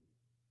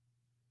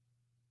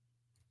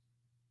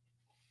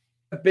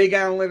a big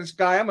analytics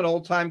guy. I'm an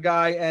old-time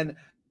guy, and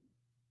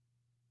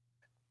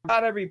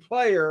not every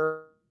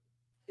player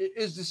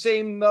is the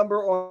same number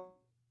on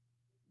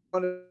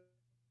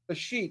a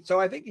sheet. So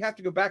I think you have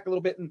to go back a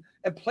little bit and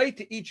play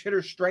to each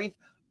hitter's strength.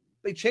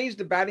 They changed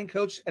the batting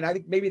coach, and I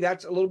think maybe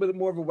that's a little bit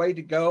more of a way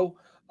to go.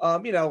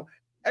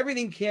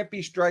 Everything can't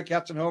be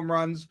strikeouts and home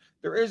runs.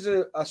 There is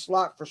a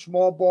slot for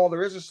small ball.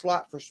 There is a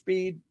slot for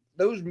speed.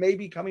 Those may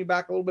be coming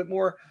back a little bit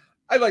more.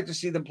 I'd like to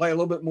see them play a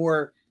little bit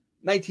more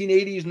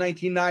 1980s,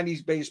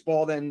 1990s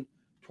baseball than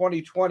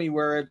 2020,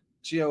 where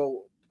it's,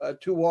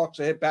 2 walks,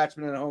 a hit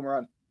batsman, and a home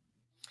run.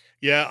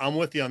 Yeah, I'm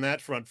with you on that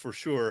front for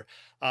sure.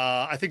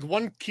 I think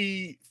one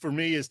key for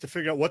me is to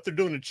figure out what they're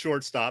doing at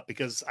shortstop,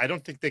 because I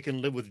don't think they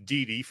can live with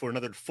Didi for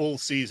another full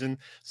season.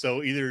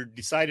 So either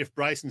decide if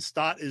Bryson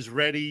Stott is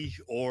ready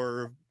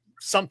or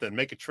something,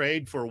 make a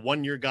trade for a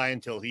 1-year guy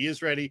until he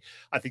is ready.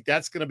 I think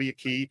that's going to be a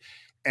key.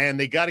 And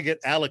they got to get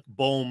Alec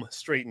Boehm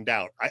straightened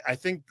out. I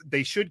think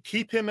they should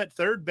keep him at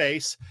third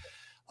base.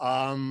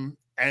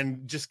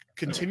 And just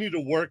continue to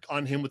work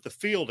on him with the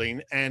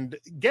fielding and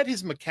get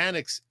his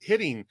mechanics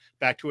hitting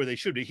back to where they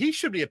should be. He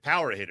should be a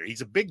power hitter. He's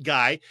a big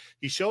guy.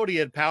 He showed he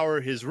had power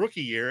his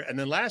rookie year. And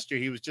then last year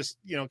he was just,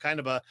 kind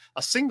of a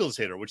singles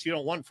hitter, which you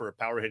don't want for a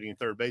power hitting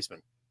third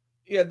baseman.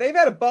 Yeah, they've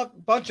had a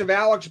bunch of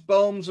Alex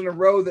Boehms in a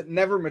row that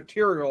never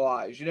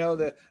materialized.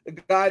 The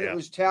guy that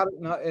was touted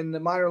in the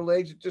minor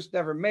leagues, it just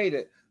never made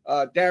it.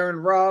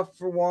 Darren Ruff,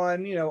 for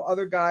one,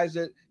 other guys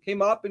that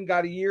came up and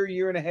got a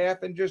year and a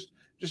half and just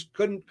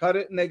couldn't cut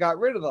it, and they got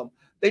rid of them.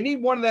 They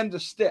need one of them to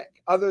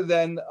stick other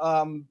than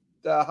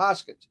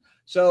Hoskins.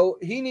 So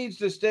he needs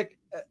to stick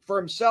for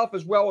himself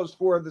as well as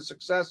for the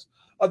success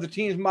of the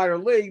team's minor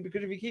league,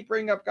 because if you keep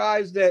bringing up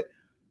guys that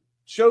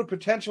showed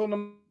potential in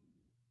the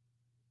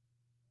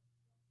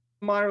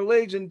minor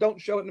leagues and don't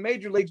show it in the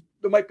major leagues,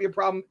 there might be a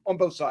problem on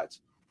both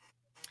sides.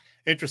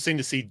 Interesting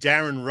to see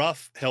Darren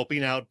Ruff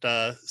helping out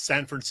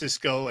San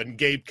Francisco and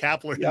Gabe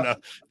Kapler in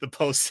the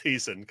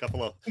postseason. A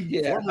couple of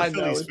former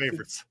Phillies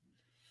favorites.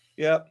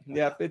 Yep.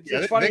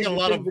 It's funny.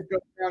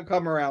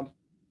 Come around.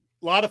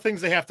 A lot of things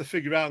they have to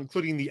figure out,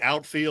 including the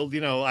outfield.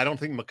 I don't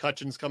think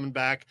McCutcheon's coming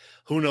back.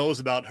 Who knows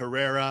about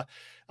Herrera?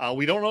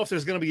 We don't know if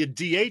there's going to be a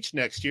DH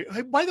next year.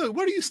 Hey, by the way,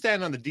 where do you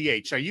stand on the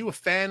DH? Are you a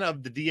fan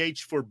of the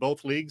DH for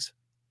both leagues?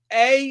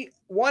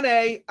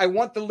 1A, I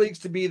want the leagues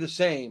to be the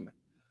same.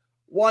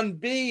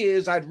 1B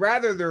is I'd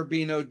rather there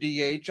be no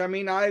DH. I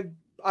mean, I'm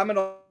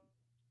an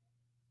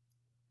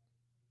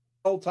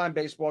old-time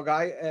baseball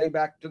guy,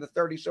 back to the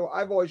 30s, so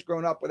I've always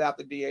grown up without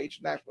the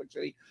DH, National League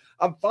City.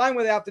 I'm fine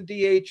without the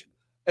DH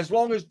as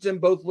long as it's in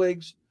both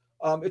leagues.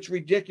 It's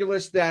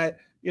ridiculous that,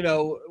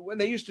 when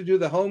they used to do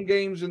the home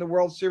games in the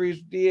World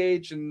Series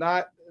DH and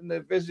not in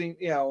the visiting,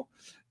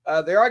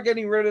 they are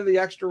getting rid of the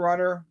extra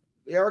runner.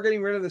 They are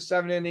getting rid of the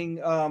 7-inning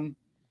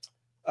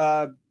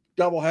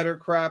doubleheader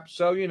crap.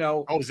 So,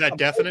 is that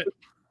definite?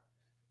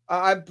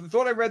 I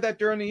thought I read that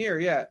during the year.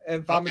 Yeah.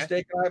 If I'm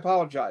mistaken, I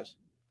apologize.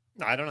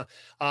 I don't know.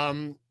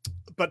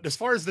 But as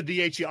far as the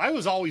DH, I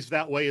was always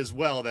that way as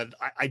well, that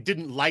I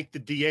didn't like the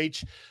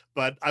DH,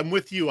 but I'm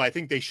with you. I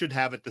think they should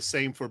have it the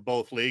same for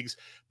both leagues.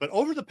 But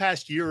over the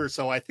past year or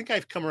so, I think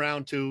I've come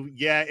around to,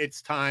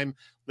 it's time.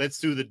 Let's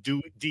do the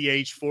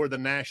DH for the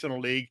National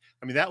League.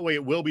 I mean, that way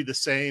it will be the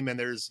same, and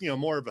there's,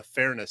 more of a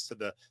fairness to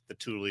the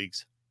two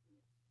leagues.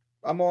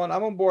 I'm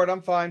on board.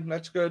 I'm fine.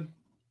 That's good.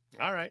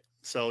 All right.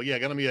 So,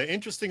 going to be an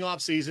interesting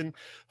offseason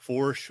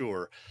for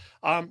sure.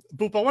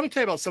 Boop, I want to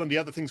tell you about some of the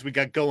other things we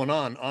got going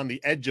on the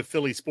Edge of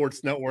Philly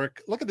Sports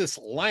Network. Look at this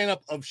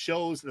lineup of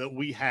shows that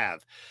we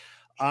have.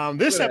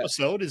 This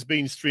episode is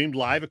being streamed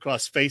live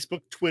across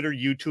Facebook, Twitter,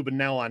 YouTube, and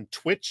now on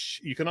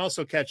Twitch. You can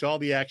also catch all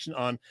the action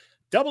on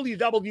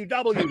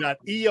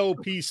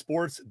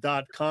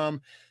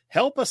www.eopsports.com.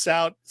 Help us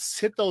out.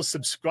 Hit those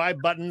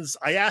subscribe buttons.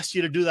 I asked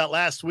you to do that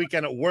last week,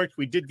 and it worked.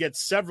 We did get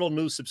several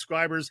new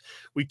subscribers.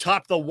 We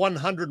topped the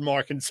 100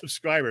 mark in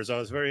subscribers. I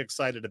was very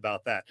excited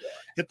about that.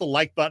 Hit the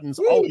like buttons.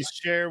 Woo! Always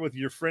share with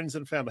your friends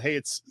and family. Hey,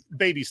 it's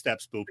baby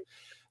steps, Boop.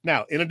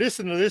 Now, in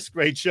addition to this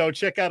great show,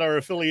 check out our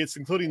affiliates,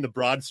 including the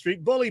Broad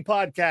Street Bully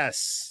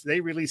podcasts.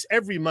 They release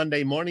every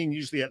Monday morning,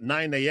 usually at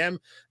 9 a.m.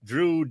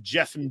 Drew,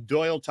 Jeff, and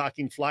Doyle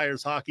talking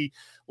Flyers hockey.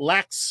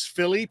 Lax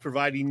Philly,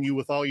 providing you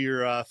with all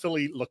your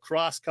Philly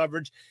lacrosse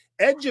coverage.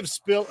 Edge of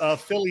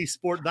Philly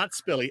Sport, not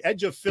Spilly,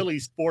 Edge of Philly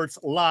Sports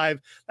Live.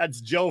 That's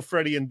Joe,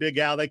 Freddie, and Big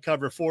Al. They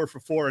cover 4 for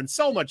 4 and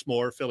so much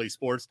more Philly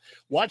sports.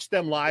 Watch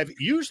them live,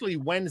 usually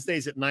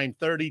Wednesdays at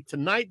 9:30.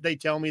 Tonight, they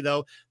tell me,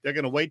 though, they're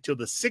going to wait till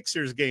the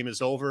Sixers game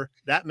is over.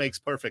 That makes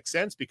perfect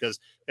sense because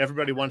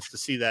everybody wants to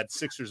see that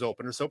Sixers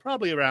opener. So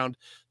probably around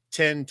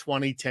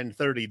 10:20,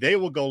 10:30, they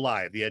will go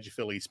live, the Edge of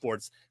Philly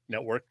Sports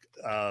Network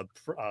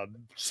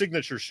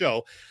signature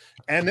show.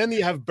 And then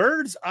you have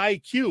Birds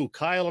IQ,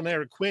 Kyle and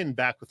Eric Quinn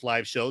back with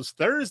live shows.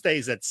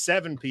 Thursdays at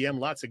 7 p.m.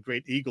 Lots of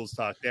great Eagles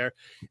talk there.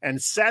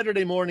 And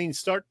Saturday morning,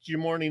 start your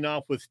morning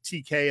off with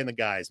TK and the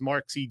guys,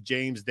 Mark C.,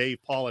 James, Dave,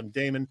 Paul, and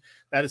Damon.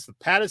 That is the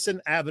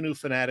Patterson Avenue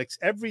Fanatics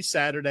every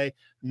Saturday,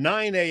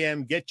 9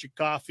 a.m. Get your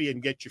coffee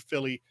and get your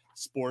Philly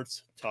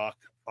sports talk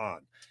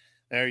on.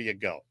 There you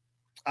go.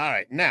 All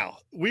right, now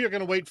we are going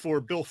to wait for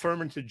Bill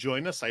Furman to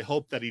join us. I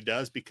hope that he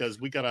does,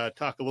 because we got to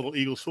talk a little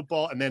Eagles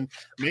football and then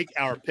make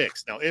our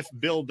picks. Now, if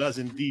Bill does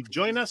indeed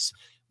join us,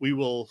 we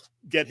will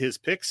get his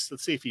picks.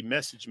 Let's see if he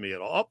messaged me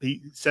at all. Oh, he's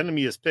sending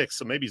me his picks,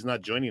 so maybe he's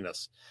not joining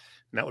us.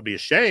 And that would be a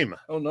shame.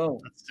 Oh,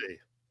 no. Let's see.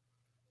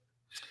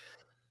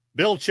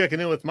 Bill checking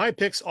in with my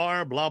picks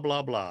are blah,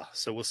 blah, blah.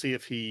 So we'll see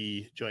if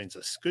he joins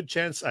us. Good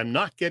chance I'm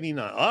not getting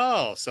on.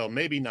 Oh, so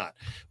maybe not.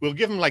 We'll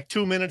give him like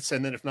 2 minutes,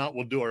 and then if not,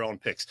 we'll do our own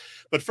picks.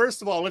 But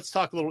first of all, let's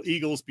talk a little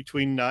Eagles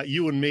between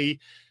you and me.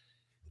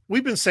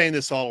 We've been saying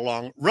this all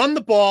along. Run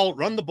the ball,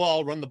 run the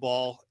ball, run the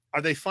ball.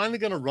 Are they finally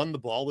going to run the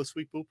ball this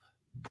week, Boop?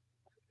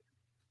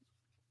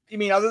 You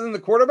mean other than the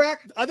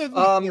quarterback? Other than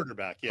the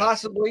quarterback, yeah.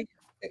 Possibly.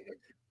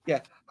 Yeah.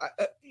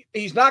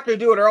 He's not going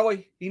to do it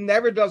early. He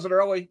never does it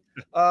early.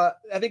 I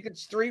think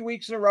it's 3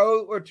 weeks in a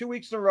row or 2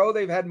 weeks in a row.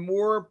 They've had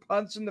more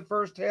punts in the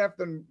first half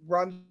than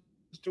runs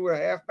to a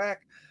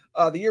halfback.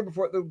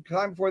 The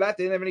time before that,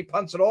 they didn't have any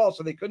punts at all,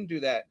 so they couldn't do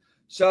that.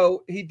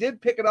 So he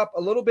did pick it up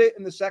a little bit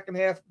in the second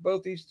half of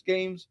both these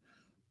games.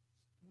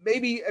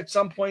 Maybe at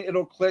some point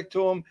it'll click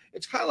to him.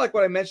 It's kind of like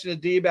what I mentioned to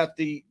Dee about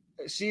the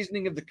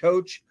seasoning of the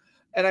coach.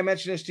 And I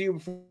mentioned this to you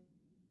before.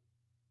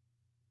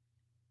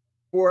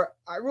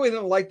 I really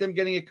didn't like them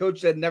getting a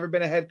coach that had never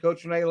been a head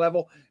coach from any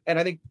level. And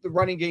I think the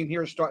running game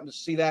here is starting to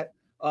see that.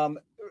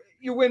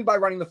 You win by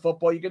running the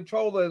football. You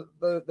control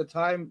the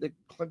time,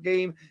 the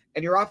game,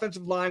 and your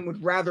offensive line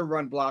would rather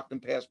run block than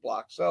pass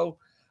block. So,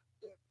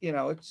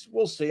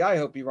 we'll see. I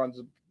hope he runs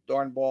the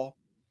darn ball.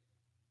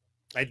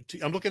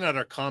 I'm looking at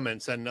our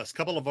comments, and a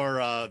couple of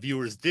our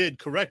viewers did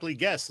correctly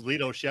guess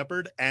Lito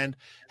Shepherd and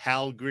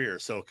Hal Greer.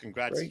 So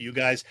congrats to you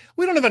guys.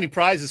 We don't have any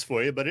prizes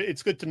for you, but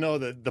it's good to know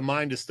that the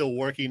mind is still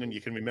working and you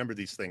can remember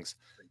these things.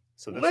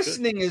 So that's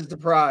listening is the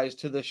prize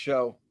to this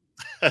show.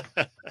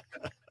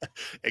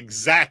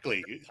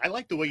 Exactly. I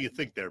like the way you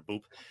think there,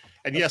 Boop.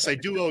 And yes, I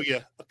do owe you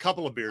a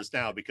couple of beers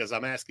now because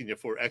I'm asking you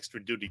for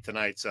extra duty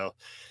tonight. So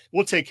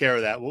we'll take care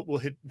of that.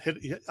 We'll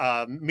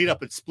meet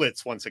up at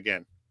Splits once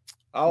again.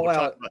 We'll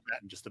talk about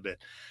that in just a bit.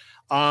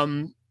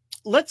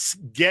 Let's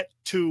get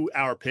to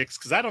our picks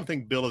because I don't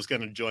think Bill is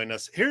going to join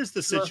us. Here's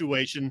the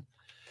situation.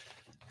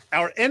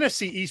 Our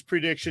NFC East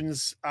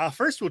predictions.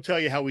 First, we'll tell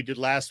you how we did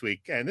last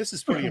week, and this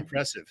is pretty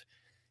impressive.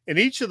 In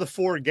each of the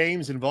 4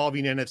 games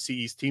involving NFC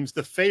East teams,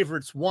 the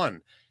favorites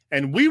won.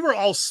 And we were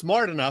all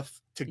smart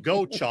enough to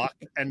go chalk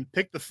and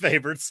pick the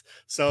favorites.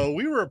 So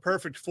we were a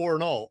perfect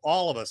 4-0,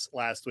 all of us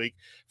last week.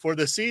 For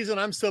the season,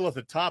 I'm still at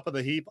the top of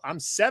the heap. I'm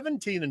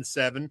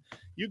 17-7.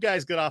 You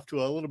guys got off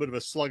to a little bit of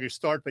a sluggish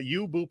start, but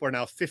you, Boop, are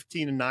now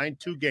 15-9,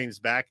 2 games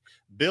back.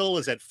 Bill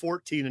is at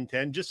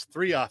 14-10, just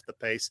 3 off the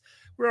pace.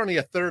 We're only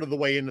a third of the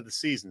way into the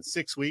season.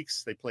 6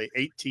 weeks. They play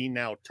 18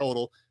 now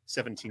total.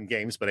 17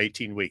 games, but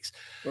 18 weeks.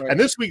 Right. And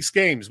this week's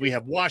games, we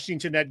have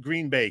Washington at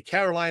Green Bay,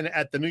 Carolina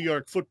at the New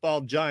York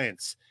Football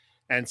Giants.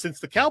 And since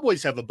the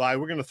Cowboys have a bye,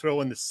 we're going to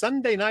throw in the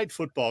Sunday night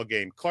football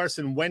game.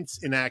 Carson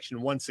Wentz in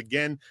action once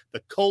again.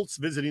 The Colts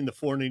visiting the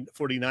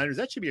 49ers.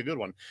 That should be a good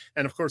one.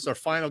 And, of course, our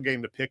final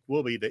game to pick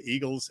will be the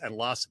Eagles and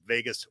Las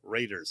Vegas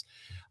Raiders.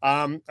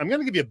 I'm going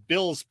to give you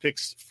Bill's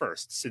picks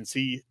first since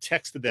he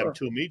texted them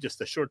to me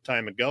just a short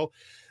time ago.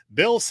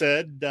 Bill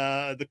said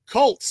the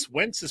Colts,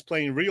 Wentz is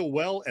playing real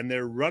well, and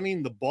they're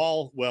running the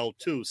ball well,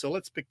 too. So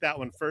let's pick that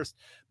one first.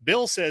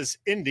 Bill says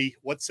Indy.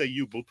 What say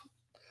you, Boop?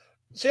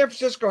 San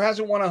Francisco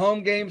hasn't won a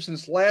home game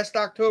since last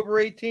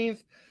October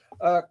 18th.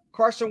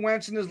 Carson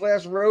Wentz in his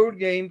last road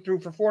game threw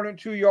for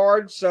 402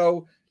 yards.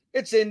 So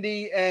it's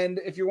Indy. And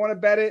if you want to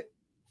bet it,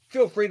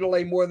 feel free to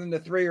lay more than the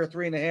 3 or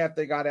 3.5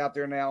 they got out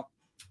there now.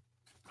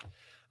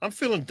 I'm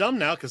feeling dumb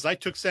now because I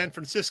took San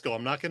Francisco.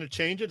 I'm not going to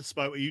change it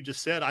despite what you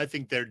just said. I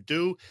think they're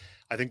due.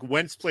 I think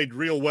Wentz played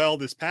real well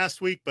this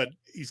past week, but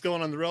he's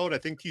going on the road. I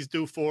think he's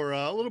due for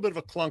a little bit of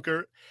a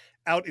clunker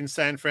out in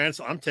San Fran.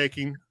 So I'm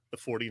taking the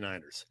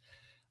 49ers.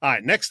 All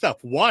right, next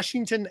up,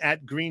 Washington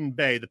at Green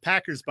Bay. The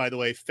Packers, by the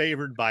way,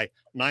 favored by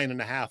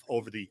 9.5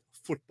 over the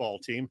football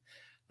team.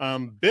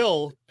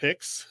 Bill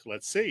picks,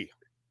 let's see.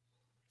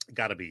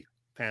 Got to be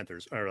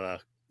Panthers or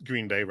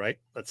Green Bay, right?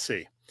 Let's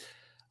see.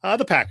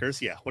 The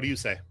Packers, yeah. What do you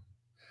say?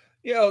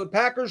 The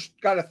Packers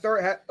got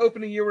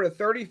opened the year with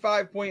a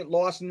 35-point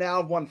loss. Now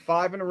have won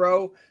 5 in a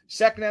row.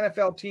 Second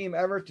NFL team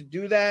ever to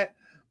do that.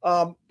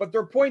 But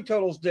their point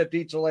totals dipped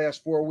each of the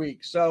last 4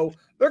 weeks. So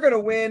they're going to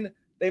win.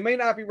 They may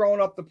not be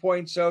rolling up the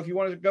points. So if you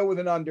want to go with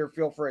an under,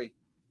 feel free.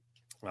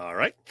 All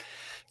right.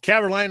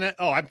 Carolina.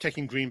 Oh, I'm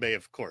taking Green Bay,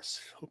 of course.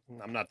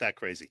 I'm not that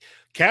crazy.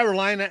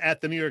 Carolina at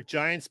the New York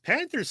Giants.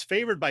 Panthers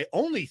favored by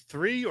only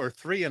 3 or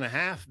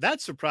 3.5. That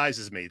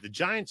surprises me. The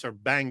Giants are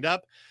banged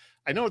up.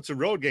 I know it's a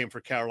road game for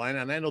Carolina,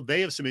 and I know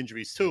they have some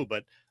injuries too,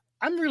 but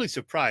I'm really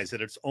surprised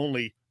that it's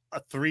only a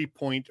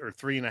 3-point or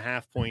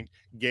 3.5-point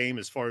game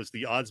as far as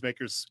the odds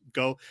makers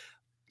go.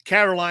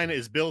 Carolina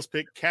is Bill's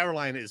pick.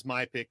 Carolina is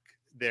my pick.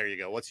 There you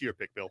go. What's your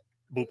pick, Bill?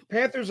 Boop.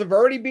 Panthers have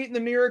already beaten the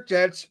New York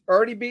Jets,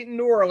 already beaten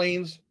New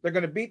Orleans. They're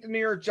going to beat the New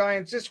York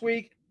Giants this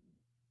week.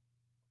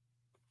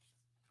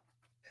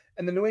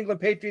 And the New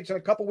England Patriots in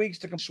a couple weeks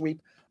to come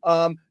sweep.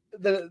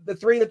 The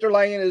 3 that they're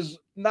laying is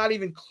not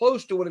even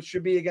close to what it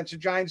should be against a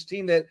Giants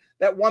team that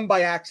won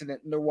by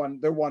accident in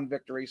their one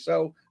victory.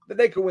 So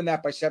they could win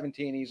that by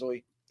 17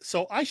 easily.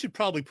 So I should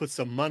probably put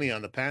some money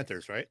on the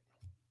Panthers, right?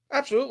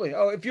 Absolutely.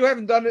 Oh, if you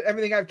haven't done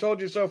everything I've told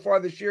you so far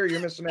this year,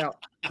 you're missing out.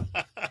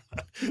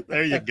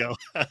 There you go.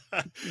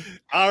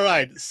 All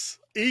right.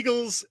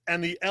 Eagles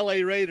and the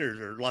LA Raiders,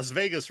 or Las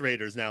Vegas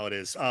Raiders now it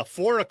is.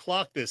 4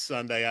 o'clock this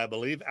Sunday, I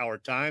believe, our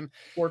time.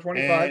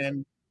 4:25.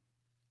 And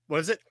what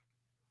is it?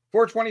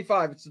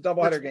 4:25. It's a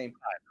doubleheader game.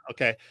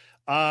 Okay.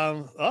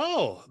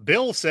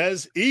 Bill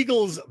says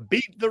Eagles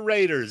beat the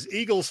Raiders.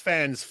 Eagles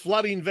fans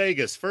flooding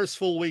Vegas. First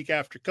full week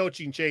after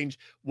coaching change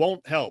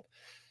won't help.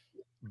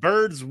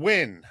 Birds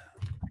win.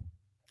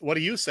 What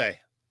do you say?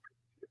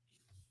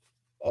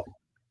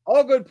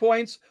 All good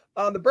points.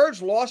 The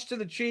Birds lost to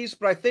the Chiefs,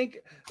 but I think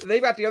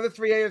they've got the other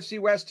 3 AFC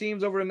West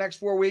teams over the next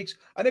 4 weeks.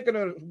 I think they're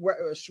going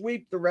to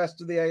sweep the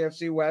rest of the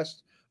AFC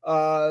West.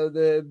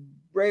 The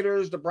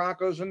Raiders, the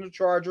Broncos, and the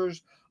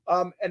Chargers.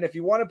 And if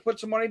you want to put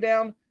some money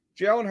down,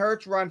 Jalen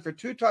Hurts ran for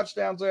 2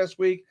 touchdowns last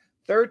week.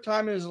 3rd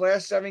time in his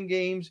last 7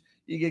 games.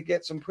 You could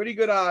get some pretty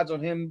good odds on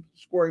him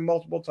scoring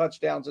multiple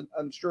touchdowns,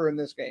 I'm sure, in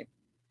this game.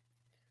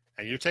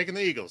 And you're taking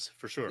the Eagles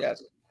for sure.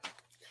 Yes.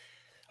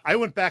 I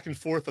went back and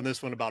forth on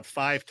this one about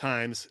 5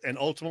 times, and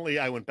ultimately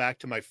I went back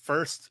to my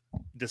first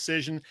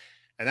decision,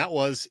 and that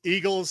was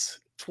Eagles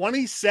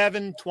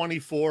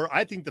 27-24.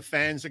 I think the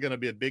fans are going to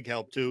be a big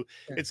help too.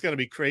 It's going to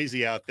be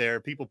crazy out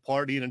there. People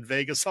partying in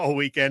Vegas all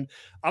weekend.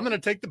 I'm going to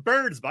take the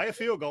Birds by a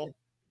field goal.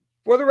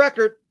 For the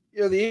record,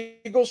 the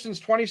Eagles since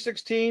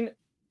 2016,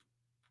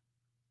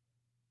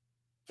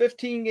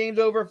 15 games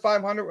over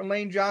 500 when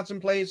Lane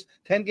Johnson plays,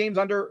 10 games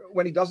under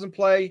when he doesn't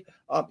play.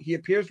 He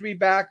appears to be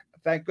back.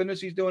 Thank goodness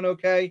he's doing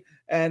okay.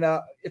 And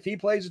if he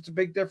plays, it's a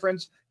big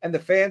difference. And the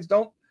fans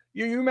don't.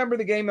 You remember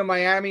the game in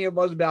Miami? It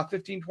was about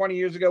 15, 20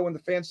 years ago when the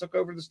fans took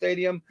over the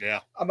stadium.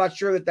 Yeah. I'm not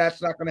sure that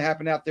that's not going to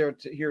happen out there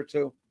here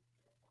too.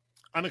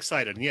 I'm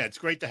excited. Yeah, it's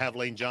great to have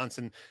Lane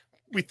Johnson.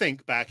 We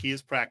think back. He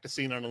is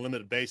practicing on a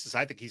limited basis.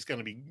 I think he's going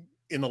to be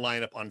in the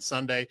lineup on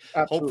Sunday.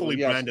 Absolutely, hopefully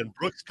yes. Brandon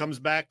Brooks comes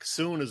back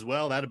soon as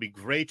well. That'd be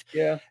great.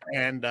 Yeah.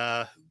 And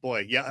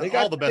boy, yeah, They all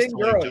got the best to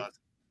Lane early.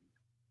 Johnson.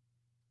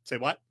 Say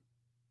what?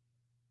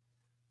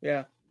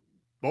 Yeah.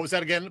 What was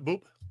that again,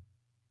 Boop?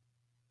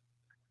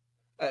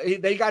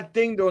 They got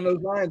dinged on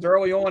those lines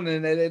early on,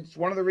 and it's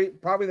one of the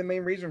probably the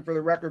main reason for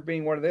the record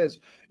being what it is.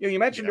 You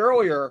mentioned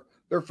earlier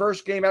their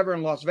first game ever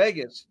in Las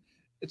Vegas.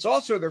 It's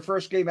also their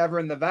first game ever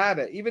in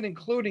Nevada, even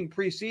including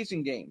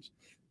preseason games.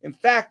 In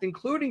fact,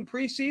 including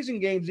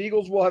preseason games,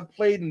 Eagles will have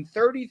played in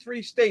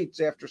 33 states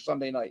after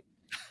Sunday night.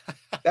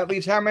 That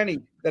leaves how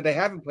many that they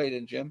haven't played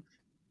in, Jim?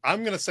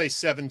 I'm going to say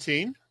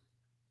 17.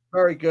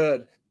 Very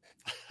good.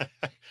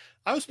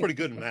 I was pretty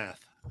good in math.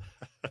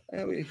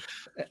 A+.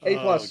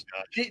 Oh,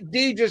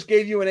 D just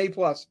gave you an A+.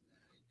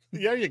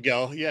 There you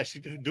go. Yeah,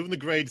 she's doing the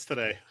grades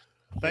today.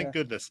 Thank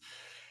goodness.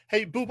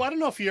 Hey, Boop, I don't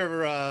know if you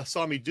ever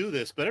saw me do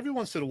this, but every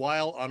once in a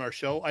while on our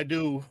show, I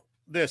do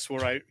this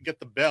where I get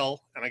the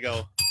bell and I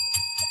go,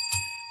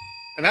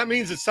 and that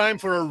means it's time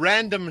for a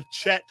random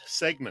Chet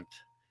segment.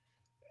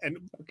 And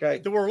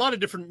there were a lot of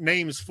different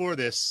names for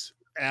this.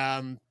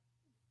 I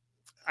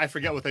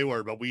forget what they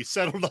were, but we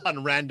settled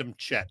on random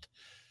Chet.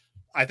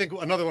 I think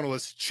another one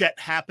was Chet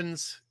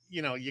Happens.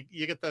 You know,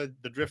 you get the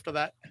drift of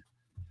that.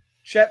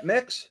 Chet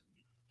Mix?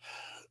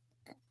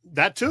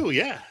 That too,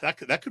 yeah.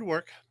 That could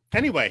work.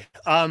 Anyway,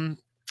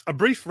 a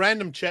brief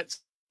random Chet,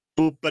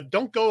 but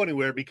don't go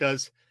anywhere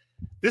because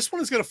this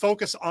one is going to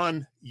focus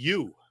on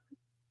you.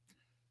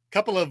 A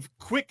couple of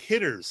quick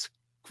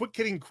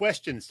hitting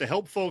questions to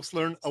help folks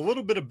learn a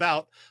little bit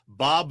about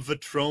Bob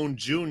Vetrone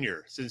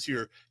Jr. since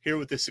you're here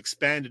with this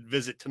expanded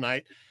visit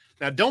tonight.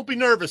 Now, don't be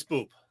nervous,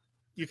 Boop.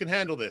 You can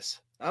handle this.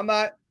 I'm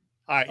not.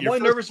 All right, I'm only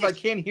nervous if I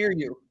can't hear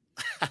you.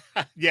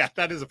 Yeah,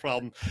 that is a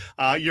problem.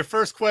 Your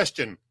first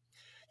question.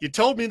 You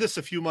told me this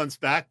a few months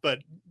back, but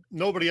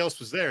nobody else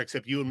was there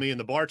except you and me and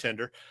the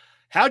bartender.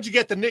 How'd you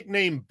get the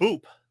nickname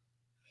Boop?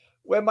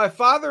 When my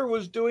father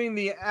was doing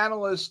the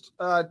analyst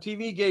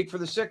TV gig for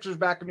the Sixers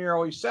back in the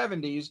early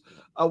 70s,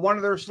 one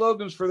of their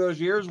slogans for those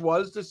years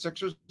was the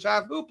Sixers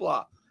have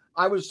hoopla.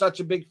 I was such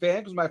a big fan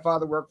because my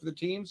father worked for the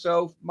team,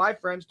 so my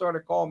friends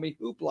started calling me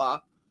Hoopla.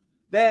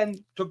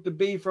 Then took the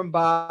B from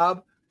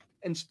Bob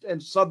and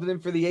subbed it in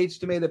for the H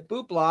to make it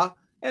Boopla,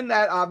 and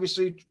that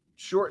obviously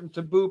shortened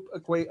to Boop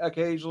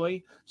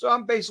occasionally. So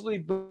I'm basically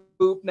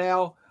Boop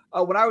now.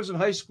 When I was in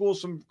high school,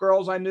 some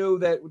girls I knew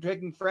that were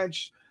taking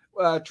French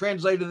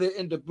translated it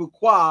into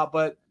Bouquois,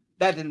 but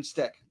that didn't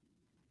stick.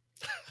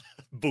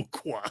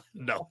 Bouquois.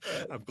 No,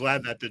 I'm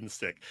glad that didn't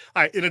stick.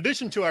 All right. In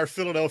addition to our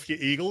Philadelphia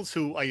Eagles,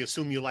 who I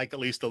assume you like at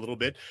least a little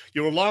bit,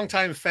 you're a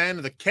longtime fan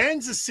of the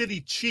Kansas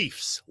City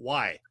Chiefs.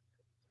 Why?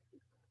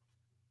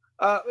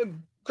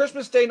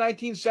 Christmas Day,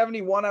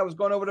 1971, I was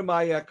going over to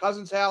my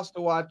cousin's house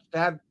to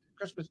have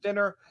Christmas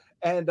dinner.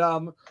 And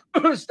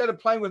instead of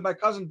playing with my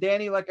cousin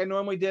Danny like I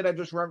normally did, I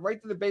just ran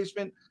right to the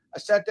basement. I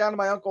sat down to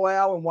my Uncle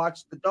Al and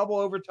watched the double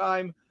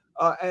overtime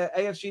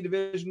AFC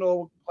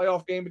divisional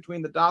playoff game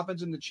between the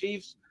Dolphins and the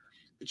Chiefs.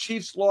 The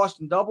Chiefs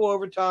lost in double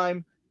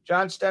overtime.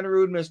 John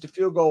Stenerud missed a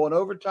field goal in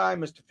overtime,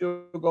 missed a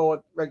field goal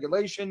at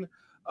regulation.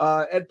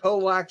 Ed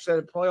Polak set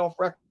a playoff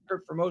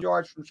record for most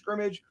yards from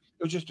scrimmage.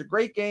 It was just a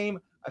great game.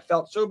 I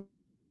felt so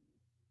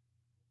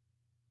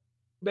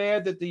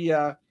bad that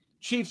the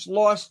Chiefs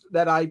lost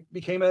that I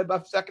became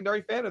a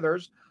secondary fan of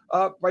theirs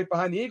right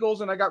behind the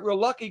Eagles, and I got real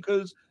lucky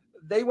because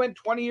they went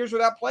 20 years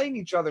without playing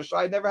each other, so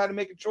I never had to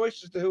make a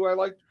choice as to who I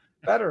liked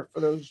better for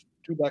those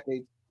 2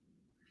 decades.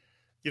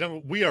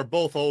 We are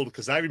both old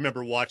because I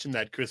remember watching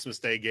that Christmas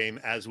Day game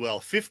as well.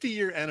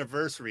 50-year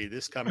anniversary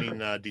this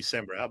coming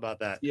December. How about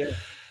that? Yeah.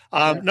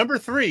 Number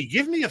 3,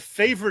 give me a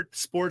favorite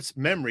sports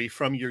memory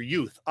from your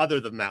youth other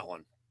than that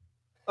one.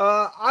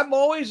 I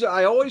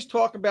always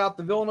talk about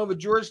the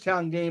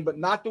Villanova-Georgetown game, but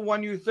not the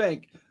one you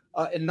think.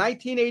 In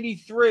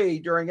 1983,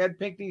 during Ed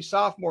Pinckney's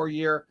sophomore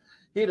year,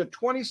 he had a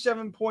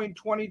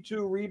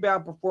 27.22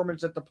 rebound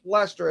performance at the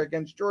Palestra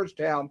against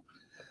Georgetown.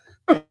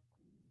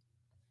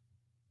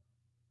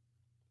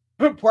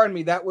 Pardon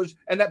me, that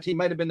team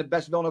might have been the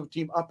best Villanova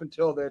team up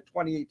until the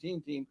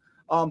 2018 team.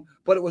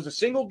 But it was a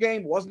single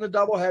game, wasn't a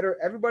doubleheader.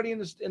 Everybody in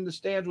the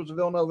stands was a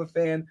Villanova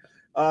fan.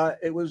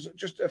 It was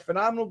just a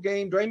phenomenal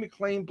game. Dre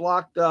McClain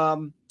blocked, I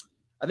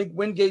think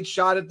Wingate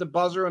shot at the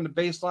buzzer on the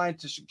baseline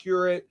to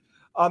secure it.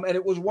 And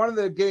it was one of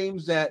the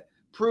games that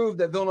proved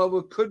that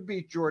Villanova could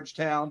beat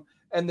Georgetown,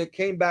 and that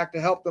came back to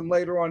help them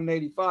later on in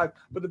 85.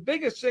 But the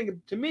biggest thing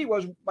to me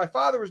was my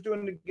father was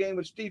doing the game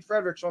with Steve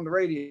Fredericks on the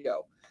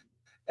radio,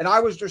 and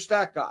I was their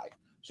stat guy.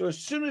 So as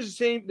soon as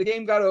the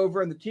game got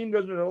over and the team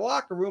goes into the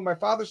locker room, my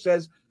father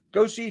says,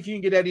 go see if you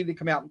can get Eddie to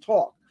come out and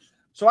talk.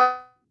 So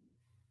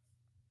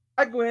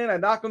I go in, I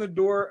knock on the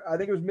door. I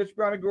think it was Mitch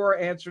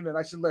Brown-Agora answered, and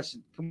I said,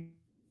 listen, can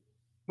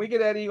we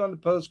get Eddie on the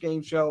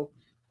post-game show?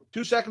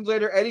 2 seconds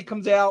later, Eddie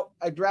comes out.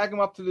 I drag him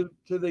up to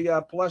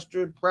the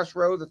Palestra press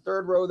row, the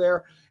 3rd row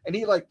there, and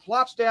he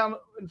plops down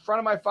in front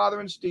of my father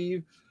and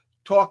Steve,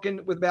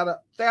 talking with about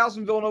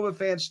 1,000 Villanova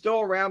fans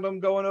still around him,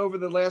 going over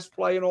the last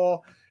play and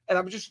all. And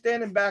I'm just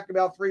standing back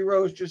about 3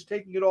 rows, just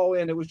taking it all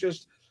in.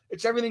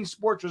 It's everything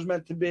sports was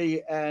meant to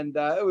be, and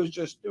it was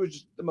just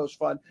the most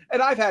fun.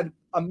 And I've had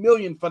a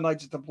million fun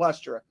nights at the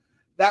Palestra.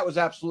 That was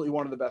absolutely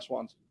one of the best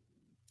ones.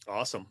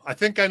 Awesome. I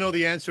think I know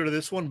the answer to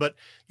this one, but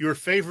your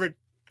favorite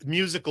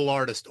musical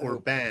artist or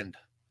band?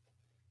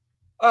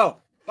 Oh,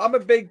 I'm a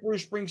big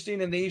Bruce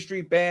Springsteen and the E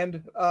Street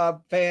Band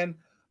fan.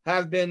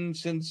 Have been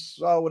since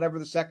whenever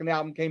the second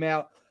album came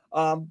out.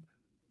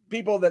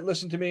 People that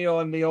listen to me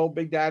on the old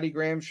Big Daddy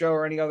Graham show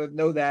or any other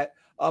know that.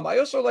 I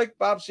also like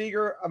Bob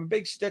Seger. I'm a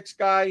big Styx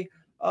guy.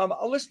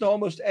 I'll listen to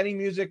almost any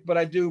music, but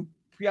I do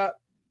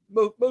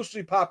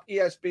mostly pop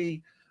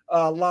ESP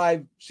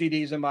live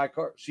CDs in my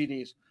car,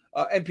 CDs,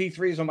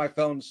 MP3s on my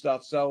phone and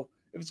stuff. So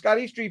if it's got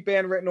E Street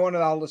Band written on it,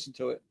 I'll listen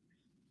to it.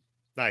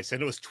 Nice.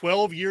 And it was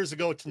 12 years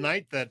ago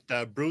tonight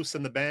that Bruce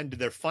and the band did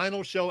their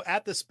final show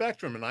at the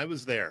Spectrum, and I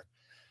was there.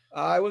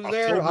 I was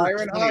there. October Higher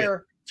and 20th,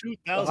 Higher.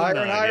 2009. The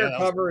Higher and Higher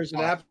cover is an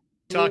absolute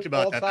talked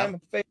about all-time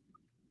that. favorite.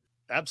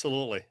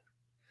 Absolutely.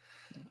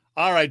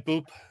 All right,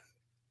 Boop.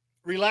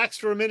 Relax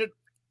for a minute.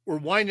 We're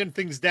winding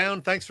things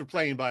down. Thanks for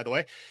playing, by the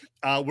way.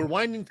 We're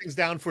winding things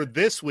down for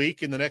this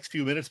week in the next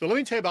few minutes. But let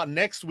me tell you about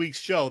next week's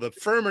show. The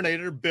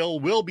Furminator, Bill,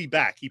 will be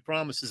back. He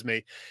promises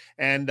me.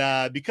 And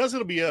because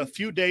it'll be a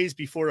few days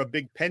before a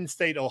big Penn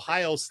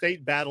State-Ohio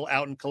State battle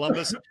out in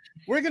Columbus,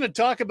 we're going to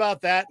talk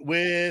about that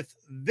with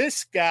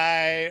this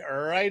guy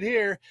right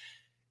here.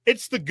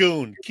 It's the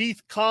Goon,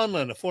 Keith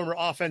Conlon, a former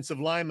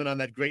offensive lineman on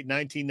that great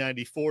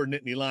 1994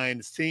 Nittany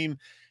Lions team.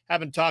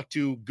 Haven't talked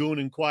to Goon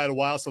in quite a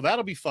while, so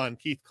that'll be fun.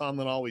 Keith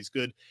Conlon, always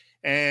good.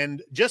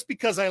 And just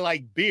because I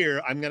like beer,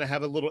 I'm going to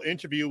have a little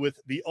interview with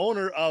the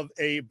owner of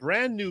a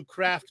brand new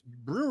craft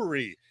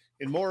brewery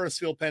in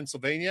Morrisville,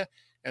 Pennsylvania.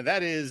 And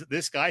that is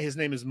this guy. His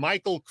name is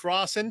Michael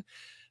Crossan.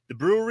 The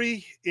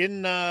brewery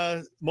in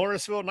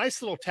Morrisville,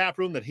 nice little tap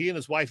room that he and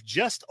his wife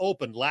just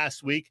opened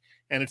last week.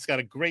 And it's got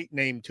a great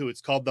name, too.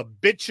 It's called the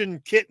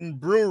Bitchin' Kitten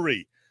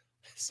Brewery.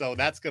 So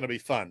that's going to be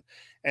fun.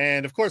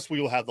 And, of course,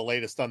 we will have the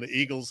latest on the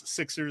Eagles,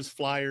 Sixers,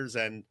 Flyers,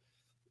 and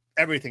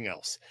everything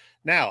else.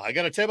 Now, I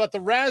got to tell you about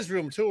the Raz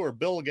Room, too, or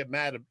Bill will get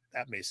mad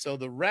at me. So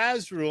the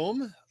Raz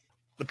Room,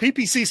 the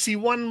PPCC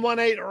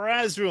 118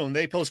 Raz Room,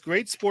 they post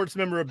great sports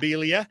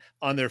memorabilia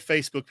on their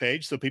Facebook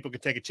page so people can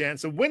take a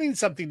chance of winning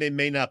something they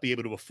may not be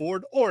able to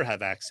afford or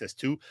have access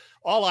to.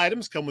 All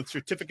items come with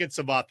certificates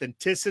of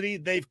authenticity.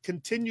 They've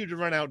continued to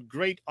run out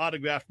great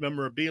autographed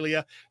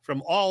memorabilia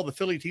from all the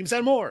Philly teams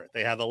and more.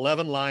 They have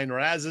 11 line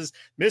Razes,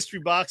 mystery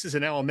boxes,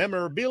 and now a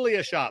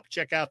memorabilia shop.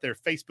 Check out their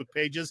Facebook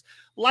pages,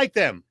 like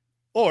them,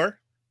 or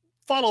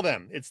follow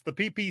them. It's the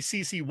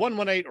PPCC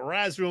 118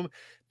 Raz Room,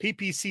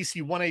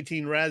 PPCC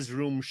 118 Raz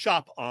Room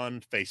shop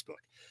on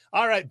Facebook.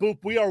 All right, Boop,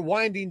 we are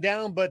winding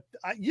down, but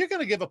you're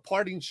going to give a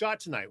parting shot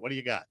tonight. What do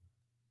you got?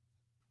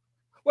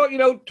 Well,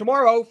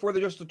 tomorrow, for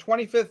just the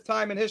 25th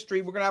time in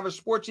history, we're going to have a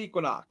sports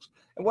equinox.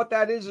 And what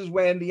that is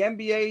when the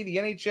NBA, the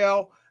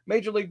NHL,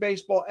 Major League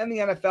Baseball, and the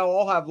NFL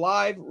all have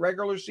live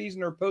regular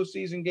season or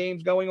postseason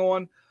games going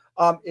on.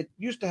 It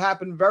used to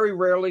happen very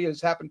rarely.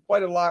 It's happened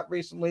quite a lot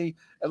recently,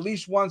 at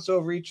least once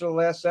over each of the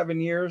last 7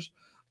 years.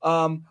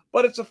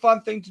 But it's a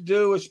fun thing to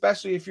do,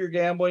 especially if you're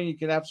gambling. You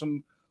can have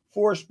some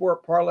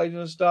four-sport parlays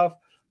and stuff.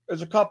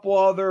 There's a couple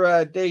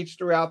other dates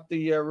throughout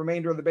the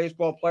remainder of the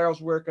baseball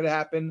playoffs where it could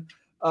happen.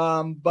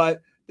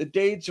 But the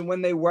dates and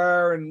when they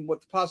were and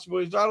what the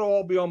possibilities. That'll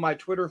all be on my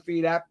Twitter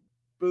feed at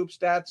Boop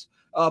Stats.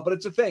 But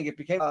it's a thing. It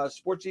became a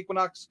Sports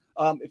Equinox.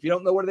 If you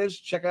don't know what it is,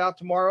 check it out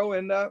tomorrow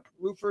and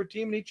root for a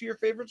team in each of your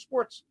favorite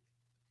sports.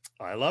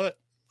 I love it.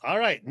 All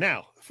right.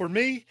 Now, for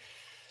me,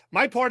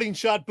 my parting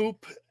shot, Boop,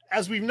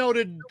 as we've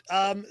noted,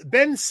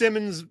 Ben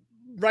Simmons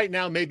right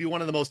now may be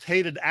one of the most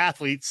hated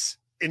athletes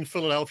in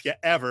Philadelphia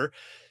ever.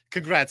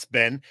 Congrats,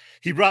 Ben.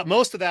 He brought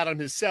most of that on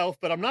himself,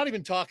 but I'm not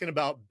even talking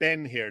about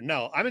Ben here.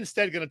 No, I'm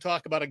instead going to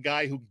talk about a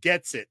guy who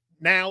gets it.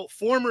 Now,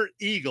 former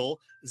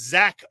Eagle,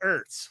 Zach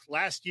Ertz.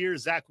 Last year,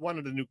 Zach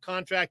wanted a new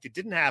contract. It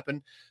didn't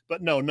happen.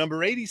 But no,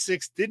 number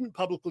 86 didn't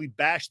publicly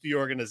bash the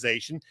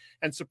organization.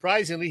 And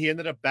surprisingly, he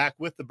ended up back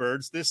with the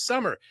Birds this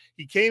summer.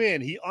 He came in.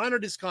 He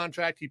honored his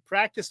contract. He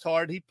practiced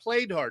hard. He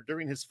played hard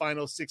during his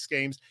final 6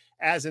 games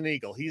as an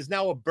Eagle. He is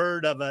now a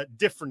Bird of a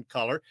different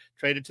color,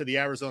 traded to the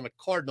Arizona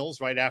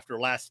Cardinals right after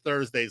last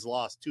Thursday's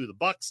loss to the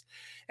Bucs.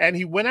 And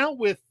he went out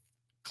with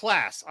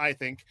class, I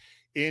think,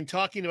 in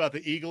talking about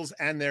the Eagles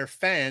and their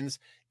fans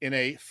in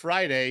a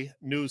Friday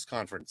news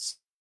conference.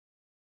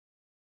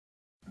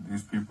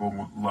 These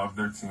people love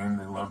their team.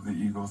 They love the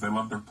Eagles. They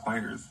love their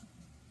players.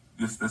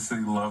 This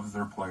city loves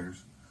their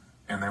players,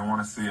 and they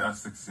want to see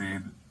us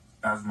succeed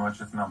as much,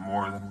 if not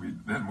more,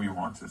 than we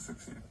want to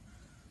succeed.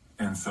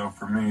 And so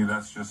for me,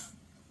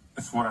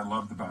 it's what I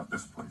loved about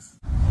this place,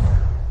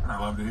 and I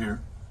loved it here.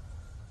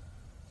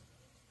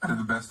 I did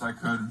the best I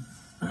could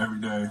every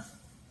day,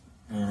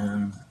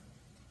 and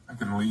I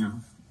can leave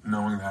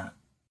knowing that.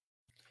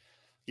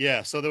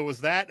 Yeah, so there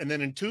was that. And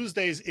then in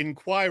Tuesday's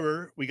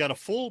Inquirer, we got a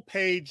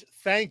full-page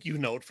thank you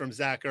note from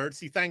Zach Ertz.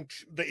 He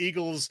thanked the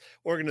Eagles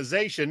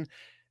organization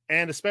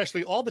and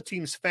especially all the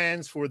team's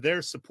fans for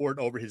their support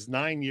over his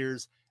 9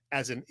 years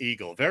as an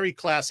Eagle. Very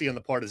classy on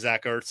the part of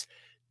Zach Ertz.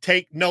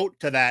 Take note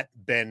to that,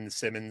 Ben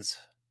Simmons.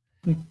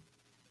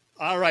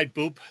 All right,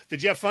 Boop.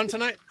 Did you have fun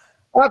tonight?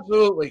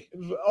 Absolutely. It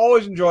was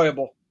always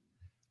enjoyable.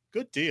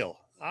 Good deal.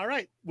 All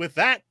right. With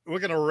that, we're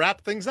going to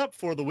wrap things up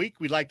for the week.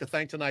 We'd like to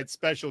thank tonight's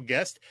special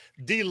guest,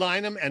 Dei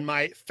Lynam, and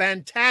my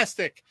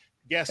fantastic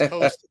guest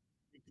host,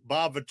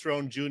 Bob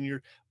Vetrone Jr.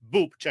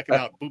 Boop. Check him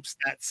out. Boop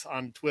Stats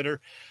on Twitter.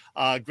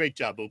 Great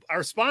job, Boop.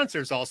 Our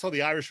sponsors also,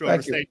 the Irish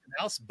Rover Station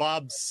House,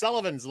 Bob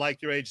Sullivan's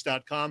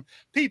LikeYourAge.com,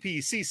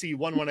 PPCC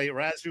 118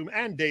 Razroom,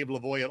 and Dave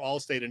Lavoie at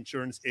Allstate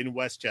Insurance in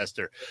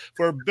Westchester.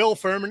 For Bill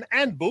Furman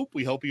and Boop,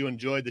 we hope you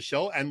enjoyed the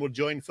show and will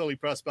join Philly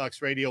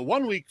Pressbox Radio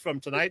 1 week from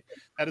tonight.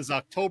 That is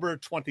October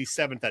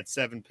 27th at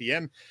 7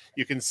 p.m.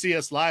 You can see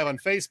us live on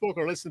Facebook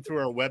or listen through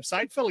our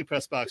website,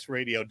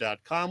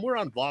 PhillyPressboxRadio.com. We're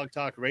on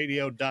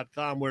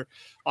BlogTalkRadio.com. We're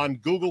on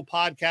Google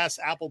Podcasts,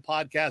 Apple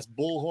Podcasts,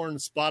 Bullhorn,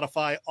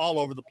 Spotify, all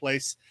over the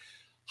place.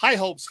 High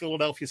hopes,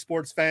 Philadelphia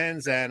sports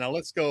fans, and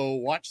let's go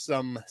watch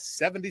some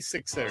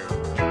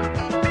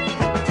 76ers.